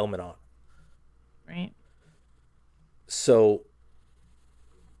without a helmet on. Right. So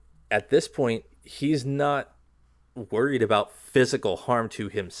at this point, he's not worried about physical harm to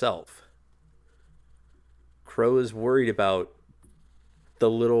himself. Crow is worried about the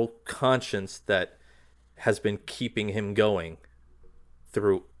little conscience that has been keeping him going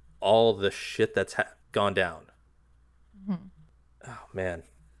through all the shit that's gone down. Mm-hmm. Oh man.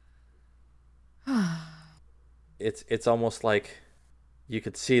 It's almost like you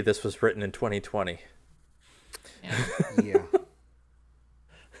could see this was written in 2020. Yeah. Yeah.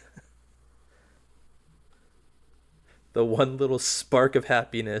 The one little spark of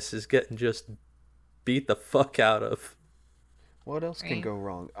happiness is getting just beat the fuck out of. What else can Right. go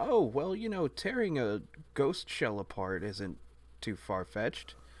wrong? Oh, well, tearing a ghost shell apart isn't too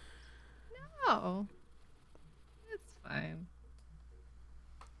far-fetched. Oh. It's fine.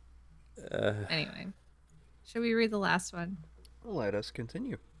 Anyway. Should we read the last one? Let us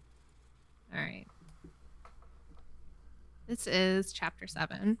continue. All right. This is chapter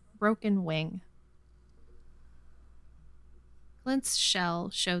 7, Broken Wing. Glint's shell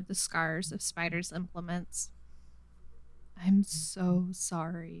showed the scars of Spider's implements. I'm so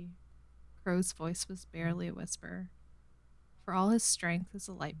sorry. Crow's voice was barely a whisper. For all his strength as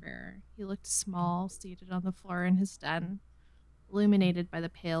a light bearer, he looked small, seated on the floor in his den, illuminated by the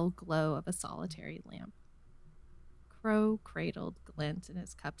pale glow of a solitary lamp. Crow cradled Glint in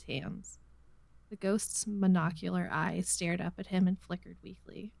his cupped hands. The ghost's monocular eye stared up at him and flickered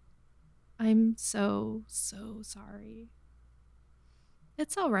weakly. I'm so sorry.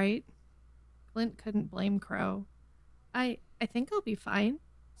 It's all right. Glint couldn't blame Crow. I think I'll be fine.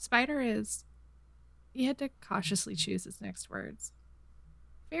 Spider is... He had to cautiously choose his next words.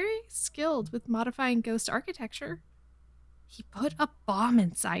 Very skilled with modifying ghost architecture. He put a bomb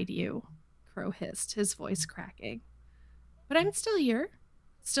inside you, Crow hissed, his voice cracking. But I'm still here.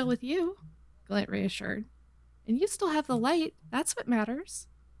 Still with you, Glint reassured. And you still have the light. That's what matters.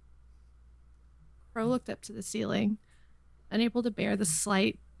 Crow looked up to the ceiling, unable to bear the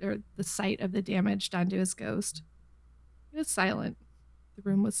sight of the damage done to his ghost. He was silent. The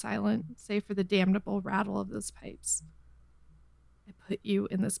room was silent, save for the damnable rattle of those pipes. I put you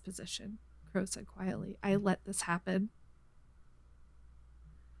in this position, Crow said quietly. I let this happen.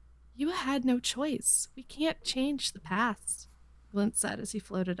 You had no choice. We can't change the past, Glint said as he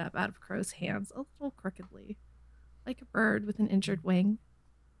floated up out of Crow's hands a little crookedly, like a bird with an injured wing.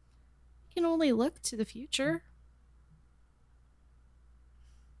 We can only look to the future.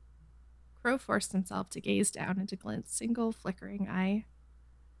 Crow forced himself to gaze down into Glint's single flickering eye.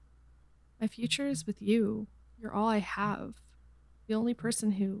 My future is with you. You're all I have. The only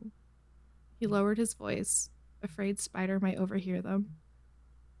person who... He lowered his voice, afraid Spider might overhear them.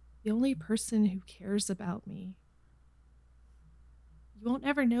 The only person who cares about me. You won't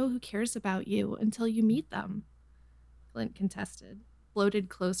ever know who cares about you until you meet them, Glint contested, floated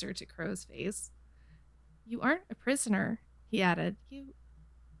closer to Crow's face. You aren't a prisoner, he added.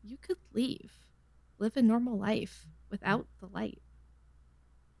 You could leave. Live a normal life without the light.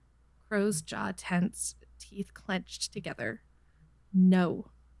 Crow's jaw tensed, teeth clenched together.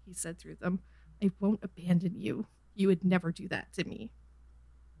 No, he said through them. I won't abandon you. You would never do that to me.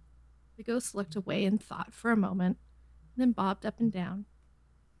 The ghost looked away in thought for a moment, then bobbed up and down.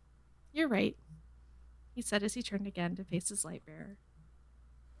 You're right, he said as he turned again to face his light bearer.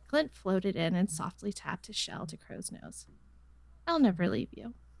 Glint floated in and softly tapped his shell to Crow's nose. I'll never leave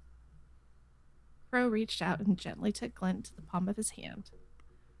you. Crow reached out and gently took Glint to the palm of his hand.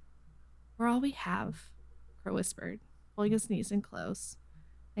 We're all we have, Crow whispered, pulling his knees in close,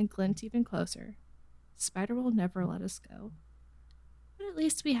 and Glint even closer. Spider will never let us go. But at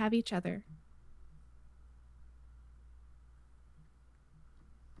least we have each other.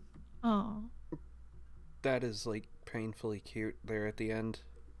 Oh. That is like painfully cute there at the end.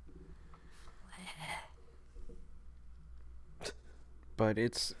 But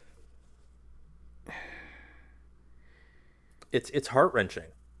it's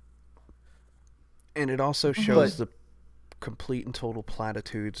heart-wrenching. And it also shows the complete and total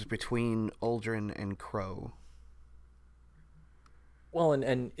platitudes between Uldren and Crow. Well,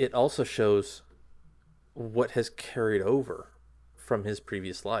 and it also shows what has carried over from his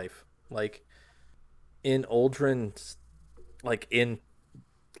previous life. Like in Uldren's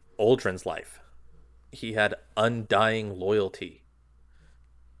life, he had undying loyalty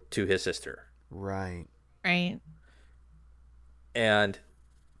to his sister. Right. Right. And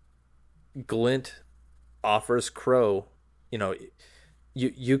Glint offers Crow,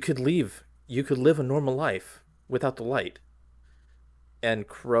 you could leave. You could live a normal life without the light. And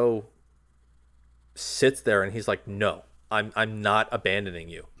Crow sits there and he's like, no, I'm not abandoning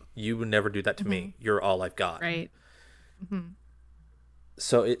you. You would never do that to me. You're all I've got. Right. Mm-hmm.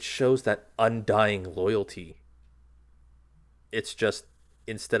 So it shows that undying loyalty. It's just,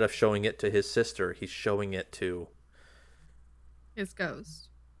 instead of showing it to his sister, he's showing it to His ghost.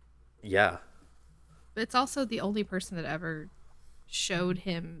 Yeah. But it's also the only person that ever showed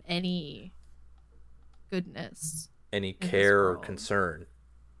him any goodness. Any in his care or world. concern.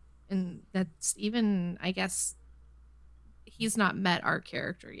 And that's even, I guess, he's not met our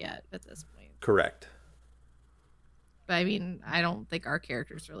character yet at this point. Correct. But I mean, I don't think our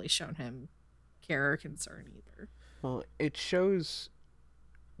character's really shown him care or concern either. Well, it shows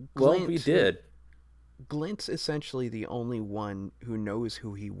Well, we did. Glint's essentially the only one who knows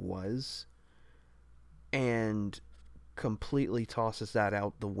who he was and completely tosses that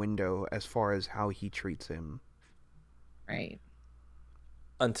out the window as far as how he treats him. Right.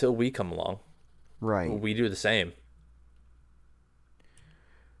 Until we come along. Right. We do the same.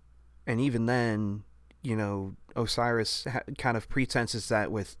 And even then, Osiris kind of pretenses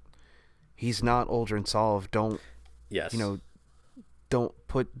that with, he's not Uldren Solve. Don't Yes.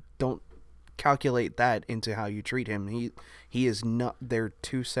 don't calculate that into how you treat him. He is not. They're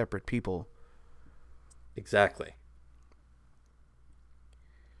two separate people. Exactly.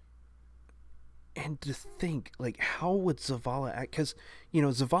 And to think, like, how would Zavala act? Because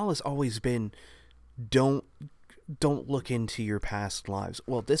Zavala's always been, don't look into your past lives.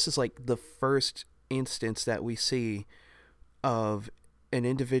 Well, this is like the first instance that we see of an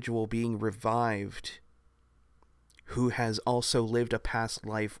individual being revived who has also lived a past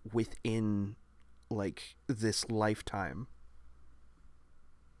life within, like, this lifetime.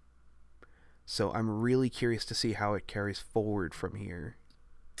 So I'm really curious to see how it carries forward from here.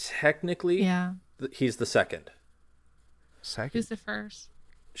 Technically, Yeah. He's the second. Second? Who's the first?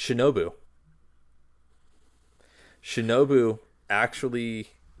 Shinobu. Shinobu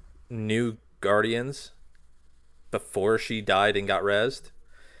actually knew Guardians before she died and got rezzed,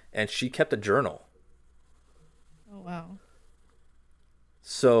 and she kept a journal. Oh, wow.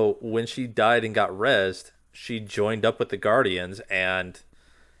 So when she died and got rezzed, she joined up with the Guardians and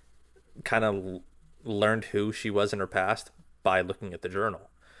kind of learned who she was in her past by looking at the journal.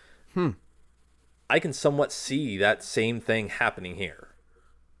 I can somewhat see that same thing happening here.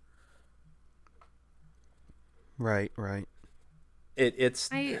 Right. It's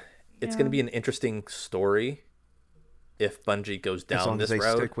going to be an interesting story if Bungie goes As down long this as they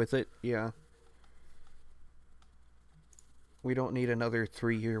road. stick with it, yeah. We don't need another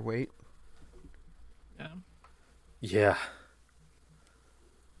 3-year wait. Yeah. Yeah.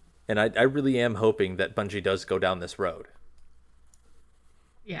 And I really am hoping that Bungie does go down this road.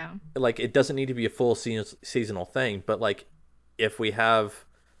 Yeah. Like, it doesn't need to be a full seasonal thing, but, like, if we have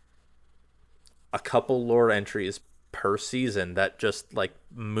a couple lore entries per season that just, like,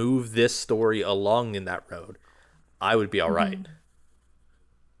 move this story along in that road, I would be all right.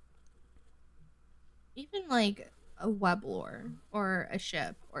 Even like a web lore or a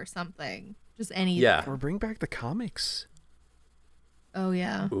ship or something. Just anything. Yeah. Or bring back the comics. Oh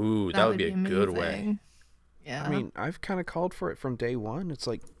yeah. Ooh, that would be a good way. amazing. Yeah. I mean, I've kind of called for it from day one. It's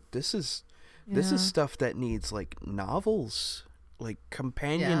like this is Yeah. stuff that needs like novels, like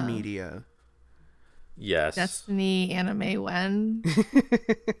companion Yeah. media. Yes. Destiny anime when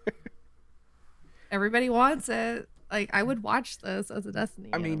everybody wants it. Like I would watch this as a Destiny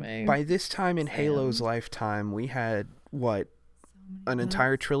I anime. mean, by this time in Sam. Halo's lifetime, we had what, an books.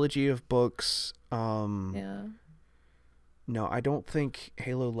 entire trilogy of books. Yeah. No, I don't think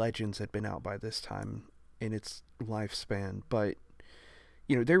Halo Legends had been out by this time in its lifespan, but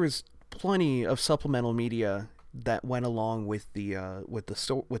there was plenty of supplemental media that went along with the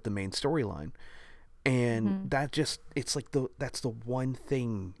main storyline. And that just it's like that's the one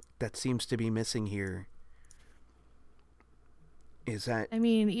thing that seems to be missing here. Is that I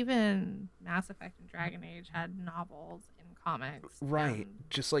mean, even Mass Effect and Dragon Age had novels and comics. right? and-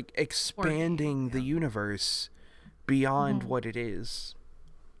 Just like expanding the universe beyond what it is.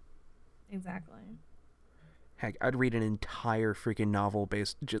 Exactly. Heck, I'd read an entire freaking novel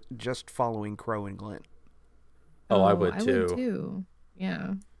based just following Crow and Glint. Oh, I would I too. would too.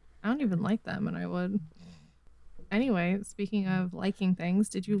 Yeah. I don't even like them, and I would. Anyway, speaking of liking things,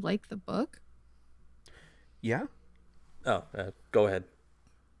 did you like the book? Yeah. Oh, go ahead.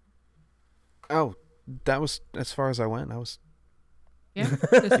 Oh, that was as far as I went. I was Yeah.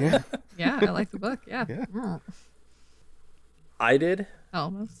 yeah. Yeah, I like the book. Yeah. Yeah. I did,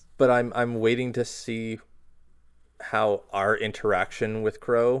 Almost. but I'm waiting to see how our interaction with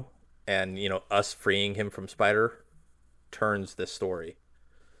Crow and us freeing him from Spider turns this story.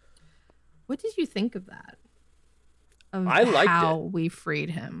 What did you think of that? Of I liked how it. we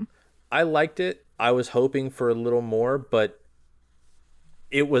freed him. I liked it. I was hoping for a little more, but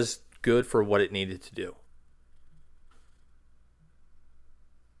it was good for what it needed to do.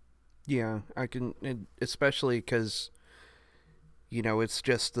 Yeah, I can, especially because, it's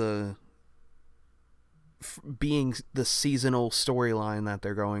just being the seasonal storyline that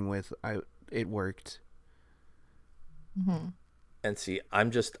they're going with. It worked. And see,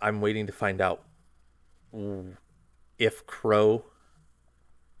 I'm waiting to find out if Crow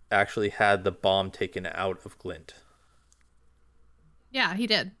actually had the bomb taken out of Glint. Yeah, he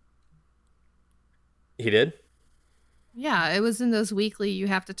did. He did? Yeah, it was in those weekly you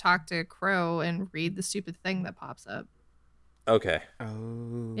have to talk to Crow and read the stupid thing that pops up. Okay.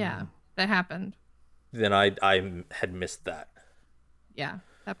 Oh. Yeah, that happened. Then I had missed that. Yeah,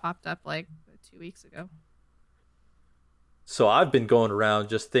 that popped up like 2 weeks ago. So I've been going around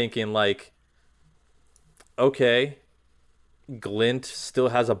just thinking like, okay, Glint still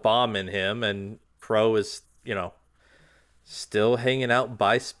has a bomb in him and Crow is, still hanging out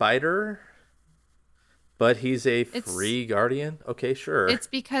by Spider, but he's a free guardian. Okay, sure. It's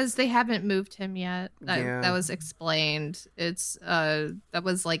because they haven't moved him yet. Yeah. That was explained. It's that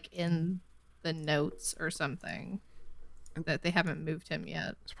was like in the notes or something that they haven't moved him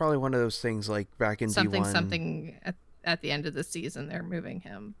yet. It's probably one of those things like back in Something D1. at the end of the season they're moving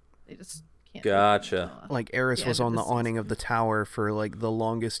him. They just can't. Gotcha. Like Eris the was end of on the the awning of the tower for like the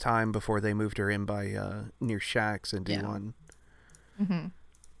longest time before they moved her in by near Shaxx in D1.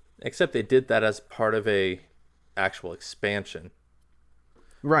 Except they did that as part of a actual expansion.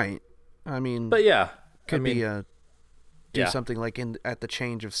 Right. I mean, But yeah, could be do yeah. something like at the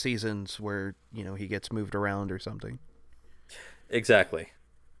change of seasons where he gets moved around or something. Exactly.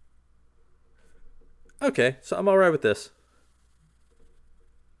 Okay, so I'm all right with this.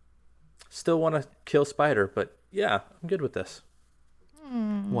 Still want to kill Spider, but yeah, I'm good with this.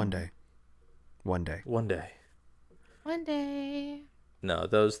 One day. One day. One day. No,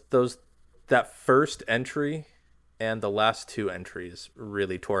 that first entry and the last two entries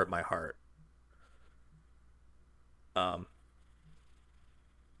really tore at my heart.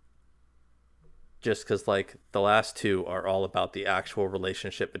 Just because, like, the last two are all about the actual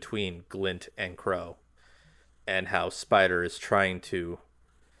relationship between Glint and Crow and how Spider is trying to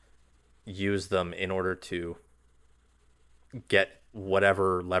use them in order to get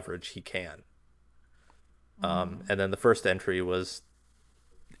whatever leverage he can. And then the first entry was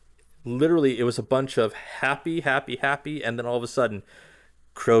literally, it was a bunch of happy, and then all of a sudden,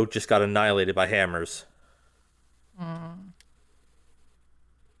 Crow just got annihilated by hammers.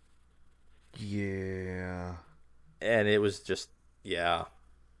 Yeah. And it was just, yeah.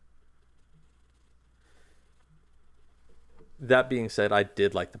 That being said, I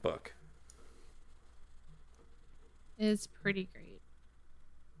did like the book. It's pretty great.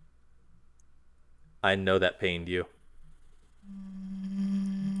 I know that pained you.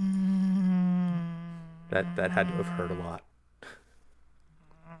 That had to have hurt a lot.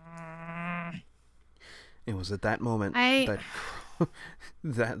 It was at that moment I- that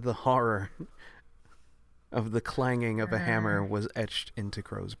that the horror of the clanging of a hammer was etched into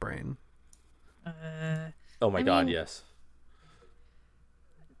Crow's brain. Oh my I god, mean- yes.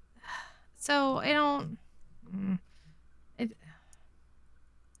 So I don't. It's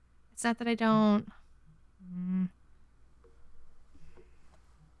not that I don't.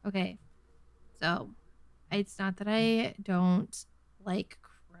 Okay, so it's not that I don't like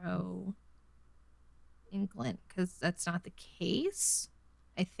Crow and Glint, because that's not the case.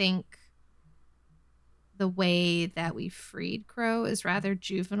 I think the way that we freed Crow is rather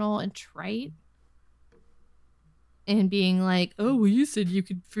juvenile and trite. And being like, oh, well, you said you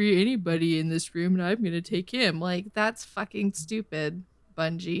could free anybody in this room and I'm going to take him. Like, that's fucking stupid,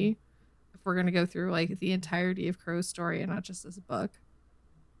 Bungie. If we're going to go through, like, the entirety of Crow's story and not just this book.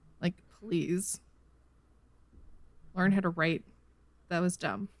 Like, please. Learn how to write. That was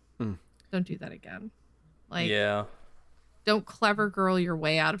dumb. Don't do that again. Like, Yeah. don't clever girl your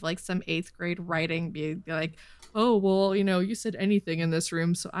way out of, like, some 8th grade writing. Be like, oh, well, you know, you said anything in this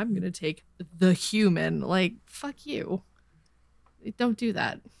room, so I'm going to take the human. Like, fuck you. Don't do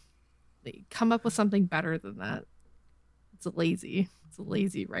that. Like, come up with something better than that. It's lazy. It's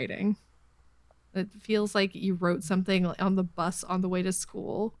lazy writing. It feels like you wrote something on the bus on the way to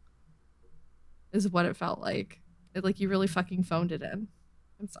school, is what it felt like. Like, you really fucking phoned it in.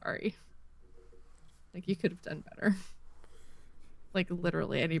 I'm sorry. Like, you could have done better. Like,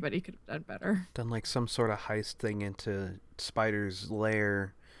 literally anybody could have done better. Done like some sort of heist thing into Spider's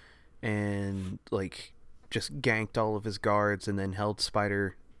lair and like just ganked all of his guards and then held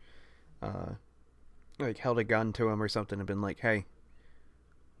Spider, like held a gun to him or something and been like, hey,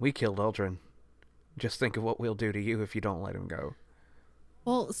 we killed Uldren. Just think of what we'll do to you if you don't let him go.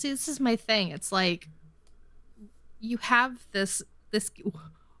 Well, see, this is my thing. It's like, you have this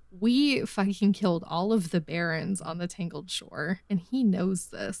we fucking killed all of the barons on the Tangled Shore, and he knows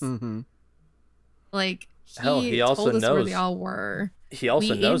this. Mm-hmm. Like, Hell, he also told us where knows- they all were. He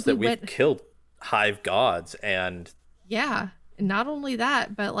also knows that we've went- killed hive gods and Yeah, and not only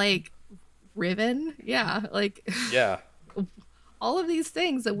that, but like Riven, yeah, like yeah. all of these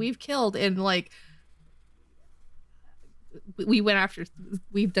things that we've killed, and like we went after.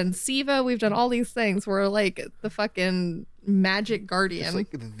 We've done Siva, we've done all these things. We're like the fucking magic guardian. It's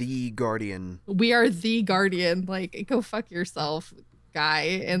like the Guardian. We are the guardian. Like, go fuck yourself,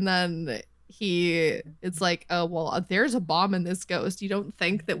 guy. And then it's like, oh, well, there's a bomb in this ghost. You don't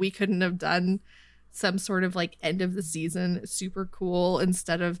think that we couldn't have done some sort of like end of the season super cool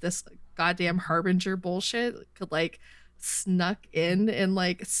instead of this goddamn harbinger bullshit? Could like snuck in and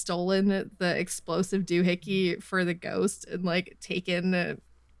like stolen the explosive doohickey for the ghost and like taken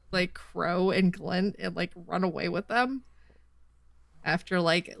like Crow and Glint and like run away with them after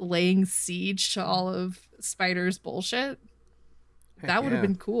like laying siege to all of Spider's bullshit. Heck That would have yeah.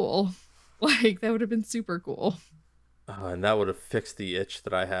 been cool. Like, that would have been super cool. And that would have fixed the itch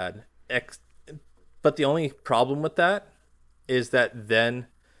that I had. But the only problem with that is that then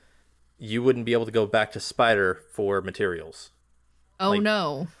you wouldn't be able to go back to Spider for materials. Oh Like,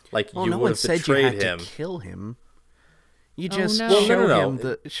 no. Like, Well, you no would one have said you betrayed had him. to kill him. You Oh, just no. Well, show no.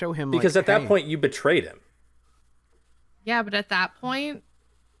 him show him Because like, at that hey, point, you betrayed him. Yeah, but at that point,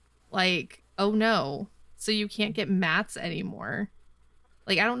 like, oh no. So you can't get mats anymore.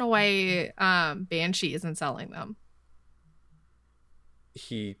 Like, I don't know why Banshee isn't selling them.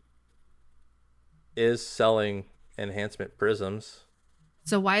 He is selling enhancement prisms.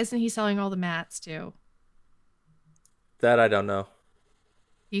 So why isn't he selling all the mats too? That I don't know.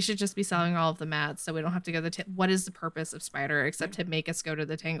 He should just be selling all of the mats so we don't have to go what is the purpose of Spider except to make us go to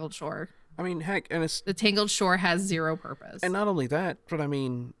the Tangled Shore? I mean, heck, and it's The Tangled Shore has zero purpose. and not only that, but I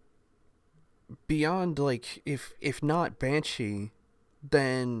mean, beyond like if not Banshee,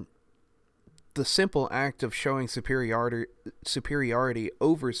 then the simple act of showing superiority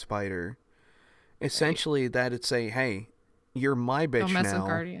over Spider, essentially that it's a hey, you're my bitch don't mess now. with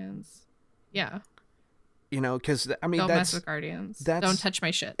Guardians. Yeah. You know, because I mean Don't that's mess with Guardians. that's- Don't touch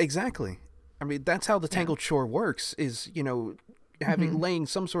my shit. exactly. I mean that's how the Yeah. Tangled Shore works. Is having laying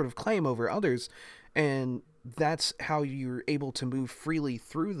some sort of claim over others, and that's how you're able to move freely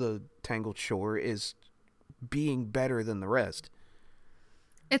through the Tangled Shore is being better than the rest.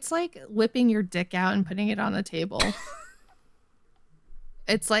 It's like whipping your dick out and putting it on the table.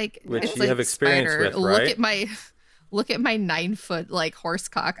 It's like Which it's you like have experience Spider. with, right? Look at my 9-foot like horse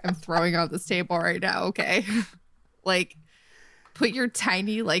cock I'm throwing on this table right now, okay? Like, put your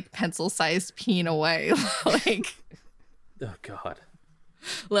tiny like pencil-sized peen away. Like, Oh God.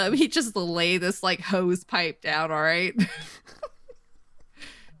 Let me just lay this like hose pipe down, all right?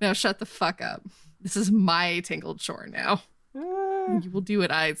 Now shut the fuck up. This is my Tangled Shore now. You will do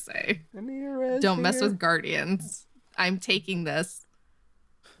what I say. Don't mess with Guardians. I'm taking this.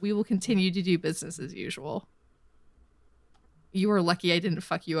 We will continue to do business as usual. You are lucky I didn't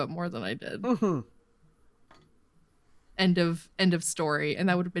fuck you up more than I did. End of story. And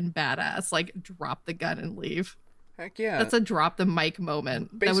that would have been badass. Like, drop the gun and leave. Heck yeah. That's a drop the mic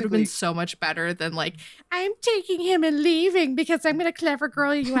moment. That would have Basically- been so much better than like, I'm taking him and leaving because I'm gonna clever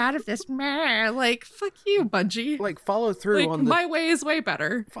girl you out of this. Meh. Like, fuck you, Bungie. Like, follow through Like, on the my way is way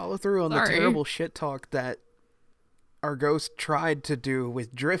better. follow through on the Sorry. terrible shit talk that our ghost tried to do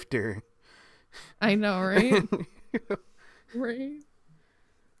with Drifter. I know, right? Right.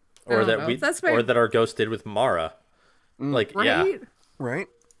 I Or don't that know. we, That's my- or that our ghost did with Mara. Like, Right? yeah, Right?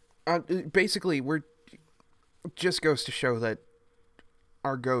 Basically, we're just goes to show that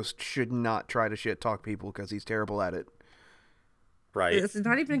our ghost should not try to shit talk people because he's terrible at it. right. It's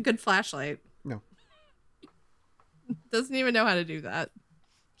not even a good flashlight. No. Doesn't even know how to do that.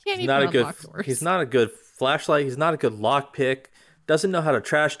 Can't He's even not a good. unlock doors. He's not a good flashlight. He's not a good lockpick. Doesn't know how to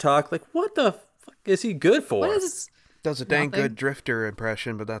trash talk. Like, what the fuck is he good for? What is Does a dang Nothing. good Drifter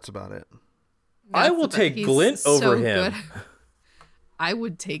impression, but that's about it. I will That's take he's Glint over him. good. I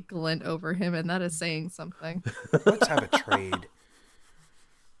would take Glint over him, and that is saying something. Let's have a trade.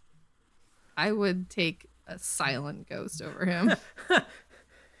 I would take a silent ghost over him.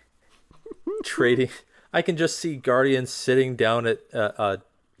 Trading. I can just see Guardians sitting down at a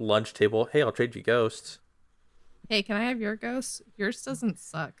lunch table. Hey, I'll trade you ghosts. Hey, can I have your ghost? Yours doesn't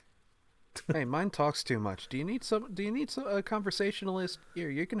suck. Hey, mine talks too much. Do you need a conversationalist? Here,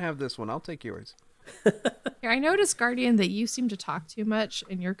 you can have this one. I'll take yours. Here, I noticed, Guardian, that you seem to talk too much,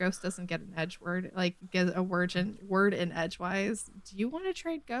 and your ghost doesn't get an edge word, like get a word in edgewise. Do you want to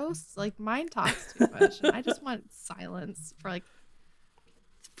trade ghosts? Like, mine talks too much, and I just want silence for like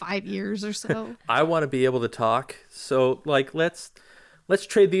 5 years or so. I want to be able to talk. So, like, let's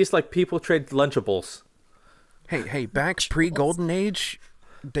trade these like people trade Lunchables. Hey, back pre-Golden Age,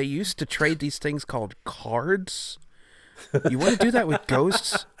 they used to trade these things called cards. You want to do that with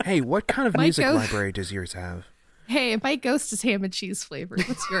ghosts? Hey, what kind of My music ghost- library does yours have? Hey, my ghost is ham and cheese flavored.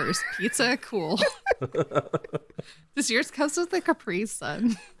 What's yours? Pizza? Cool. Does yours comes with a Capri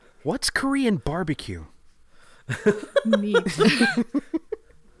Sun? What's Korean barbecue? Neat.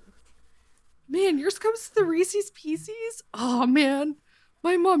 Man, yours comes with the Reese's Pieces? Oh, man.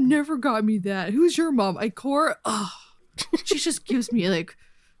 My mom never got me that. Who's your mom? Ikora? Oh, she just gives me,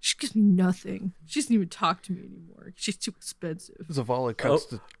 she gives me nothing. She doesn't even talk to me anymore. She's too expensive. Zavala cuts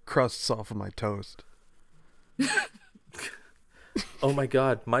the crusts off of my toast. Oh my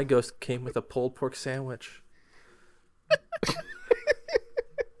god, my ghost came with a pulled pork sandwich.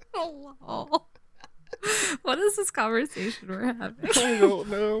 Oh, what is this conversation we're having? I don't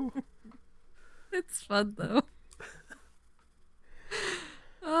know. It's fun, though.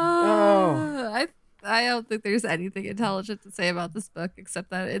 Oh. I don't think there's anything intelligent to say about this book except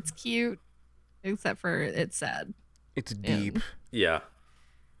that it's cute, except for it's sad. It's deep. Yeah.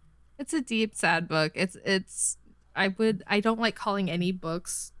 It's a deep, sad book. I don't like calling any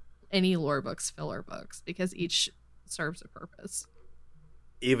lore books filler books because each serves a purpose.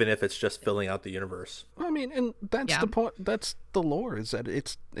 Even if it's just filling out the universe. I mean, and that's Yeah. the point. That's the lore. Is that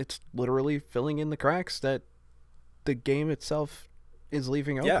it's literally filling in the cracks that the game itself is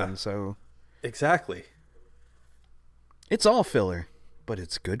leaving open. Yeah. So Exactly. it's all filler, but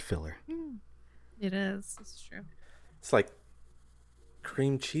it's good filler. It is. It's true. It's like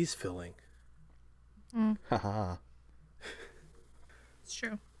cream cheese filling. Haha. It's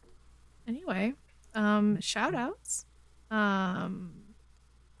true. Anyway, shout outs.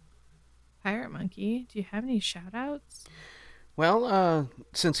 Pirate Monkey, do you have any shout outs? Well,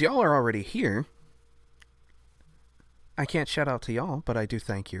 since y'all are already here, I can't shout out to y'all, but I do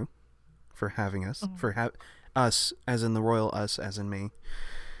thank you for having us. For us, as in the royal us, as in me.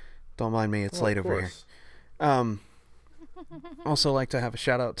 Don't mind me, it's Well, late of over here. course. Also like to have a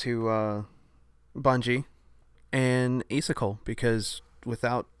shout out to Bungie and Isakol, because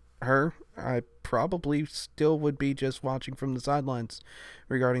without her, I probably still would be just watching from the sidelines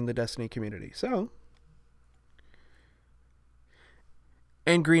regarding the Destiny community. So,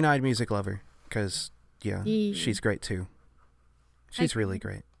 and Green Eyed Music Lover, because yeah, Yee. she's great too. She's really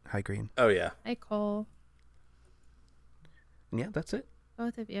great. Hi, Green. Oh yeah. Hi, Cole. And yeah, that's it.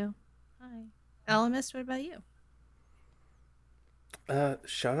 Both of you. Hi. Elamist, what about you?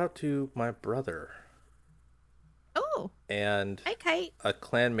 Shout out to my brother Oh, and hi, Kite. a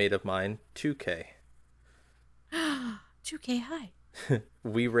clanmate of mine, 2K. 2K, hi.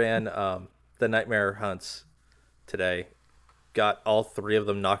 we ran the nightmare hunts today. Got all 3 of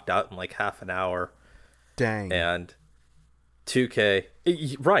them knocked out in like half an hour. Dang. And 2K,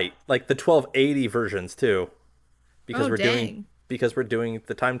 right? Like the 1280 versions too, because we're doing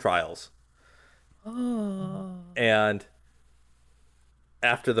the time trials. Oh. And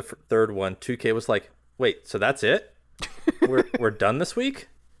after the third one, 2K was like, "Wait, so that's it? We're done this week?"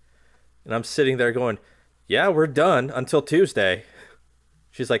 And I'm sitting there going, "Yeah, we're done until Tuesday."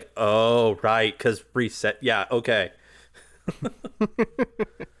 She's like, "Oh, right, because reset. Yeah, okay."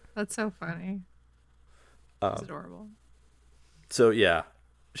 That's so funny. It's adorable. So yeah,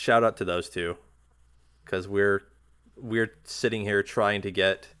 shout out to those two, because we're sitting here trying to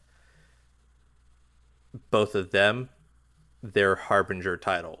get both of them their Harbinger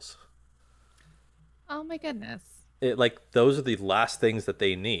titles. Oh my goodness. Those are the last things that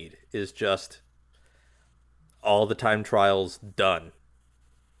they need, is just all the time trials done.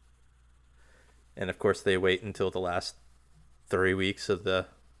 And of course they wait until the last 3 weeks of the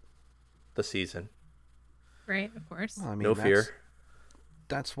season. Right, of course. Well, I mean, No fear.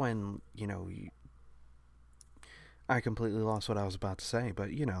 That's when, I completely lost what I was about to say, but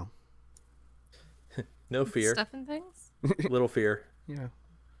No fear. Stuff and things? Little fear. yeah.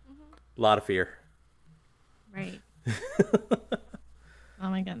 A lot of fear. Right. Oh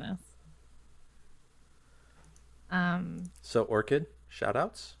my goodness. So Orchid, shout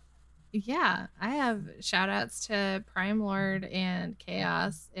outs? Yeah, I have shout outs to Prime Lord and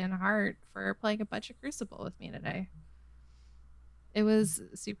Chaos and Heart for playing a bunch of Crucible with me today. It was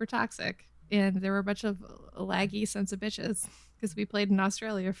super toxic, and there were a bunch of laggy sons of bitches because we played in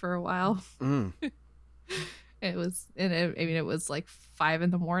Australia for a while. Mm. It was like 5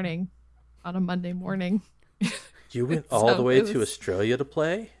 a.m. on a Monday morning. You went all So the way it to was- Australia to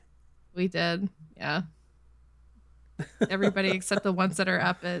play? We did, yeah. Everybody except the ones that are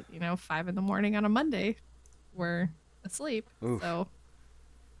up at 5 a.m. on a Monday were asleep. Oof. So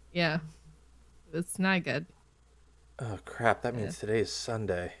yeah, it's not good. Oh crap, that means today is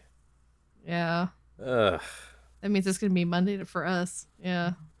Sunday. Yeah, Ugh. that means it's gonna be Monday for us.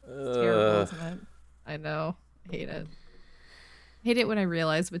 Yeah, it's terrible, isn't it? I know. I hate it. I hate it when I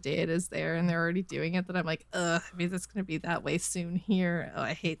realize what day it is there and they're already doing it. That I'm like, ugh. It means it's gonna be that way soon here. Oh,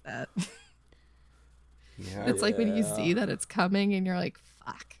 I hate that. Yeah. It's like when you see that it's coming and you're like,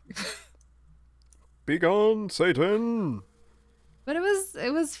 fuck. Be gone, Satan! But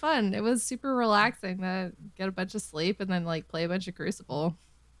it was fun. It was super relaxing to get a bunch of sleep and then like play a bunch of Crucible.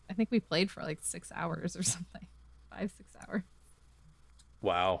 I think we played for like 6 hours or something. 5-6 hours.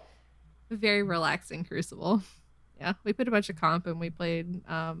 Wow. Very relaxing Crucible. Yeah. We put a bunch of comp and we played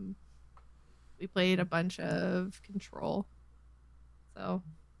a bunch of Control. So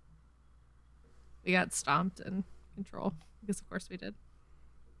we got stomped in Control because of course we did.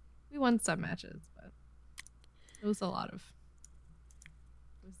 We won some matches, but it was a lot of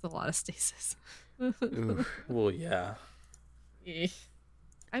stasis. Oof. Well, yeah.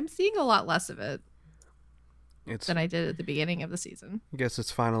 I'm seeing a lot less of it It's, than I did at the beginning of the season. I guess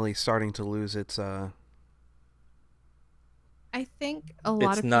it's finally starting to lose its, I think a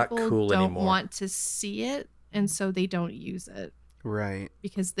lot It's of not people cool don't anymore. want to see it, and so they don't use it right.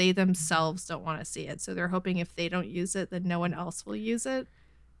 because they themselves don't want to see it. So they're hoping if they don't use it, then no one else will use it.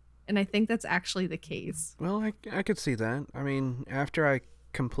 And I think that's actually the case. Well, I could see that. I mean, after I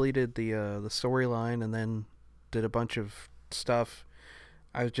completed the storyline and then did a bunch of stuff,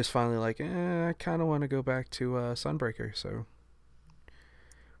 I was just finally like, I kind of want to go back to Sunbreaker. So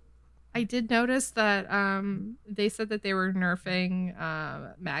I did notice that they said that they were nerfing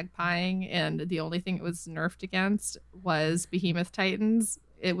Magpieing, and the only thing it was nerfed against was Behemoth Titans.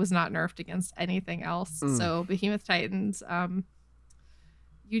 It was not nerfed against anything else. Mm. So Behemoth Titans,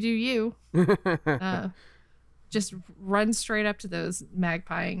 you do you. Just run straight up to those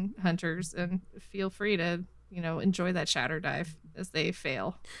Magpieing hunters and feel free to, enjoy that shatter dive as they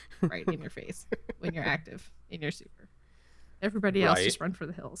fail right in your face when you're active in your super. Everybody else Right. just run for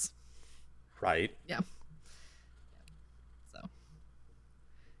the hills. Right. Yeah. So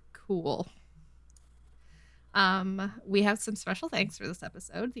cool. We have some special thanks for this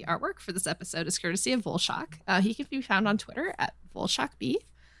episode. The artwork for this episode is courtesy of Volshock. He can be found on Twitter at VolshockB.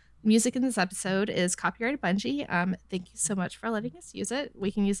 Music in this episode is copyrighted Bungie. Thank you so much for letting us use it.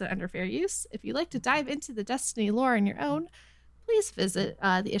 We can use it under fair use. If you'd like to dive into the Destiny lore on your own, please visit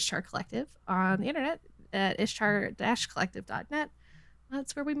the Ishtar Collective on the internet at ishtar-collective.net.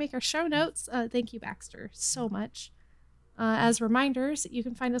 That's where we make our show notes. Thank you, Baxter, so much. As reminders, you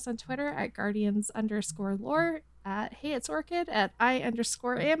can find us on Twitter at Guardians_lore, at Hey It's Orchid, at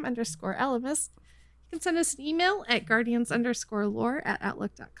I_am_Elemis. You You can send us an email at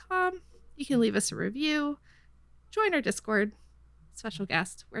guardians_lore@outlook.com. You can leave us a review, join our Discord, special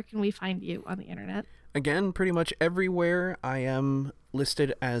guest. Where can we find you on the internet? Again, pretty much everywhere I am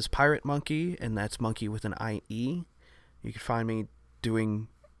listed as Pirate Monkey, and that's monkey with an IE. You can find me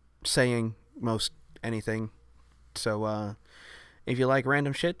saying most anything. So if you like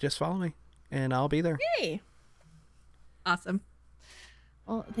random shit, just follow me, and I'll be there. Yay! Awesome.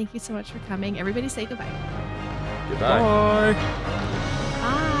 Well, thank you so much for coming. Everybody say goodbye. Goodbye. Bye.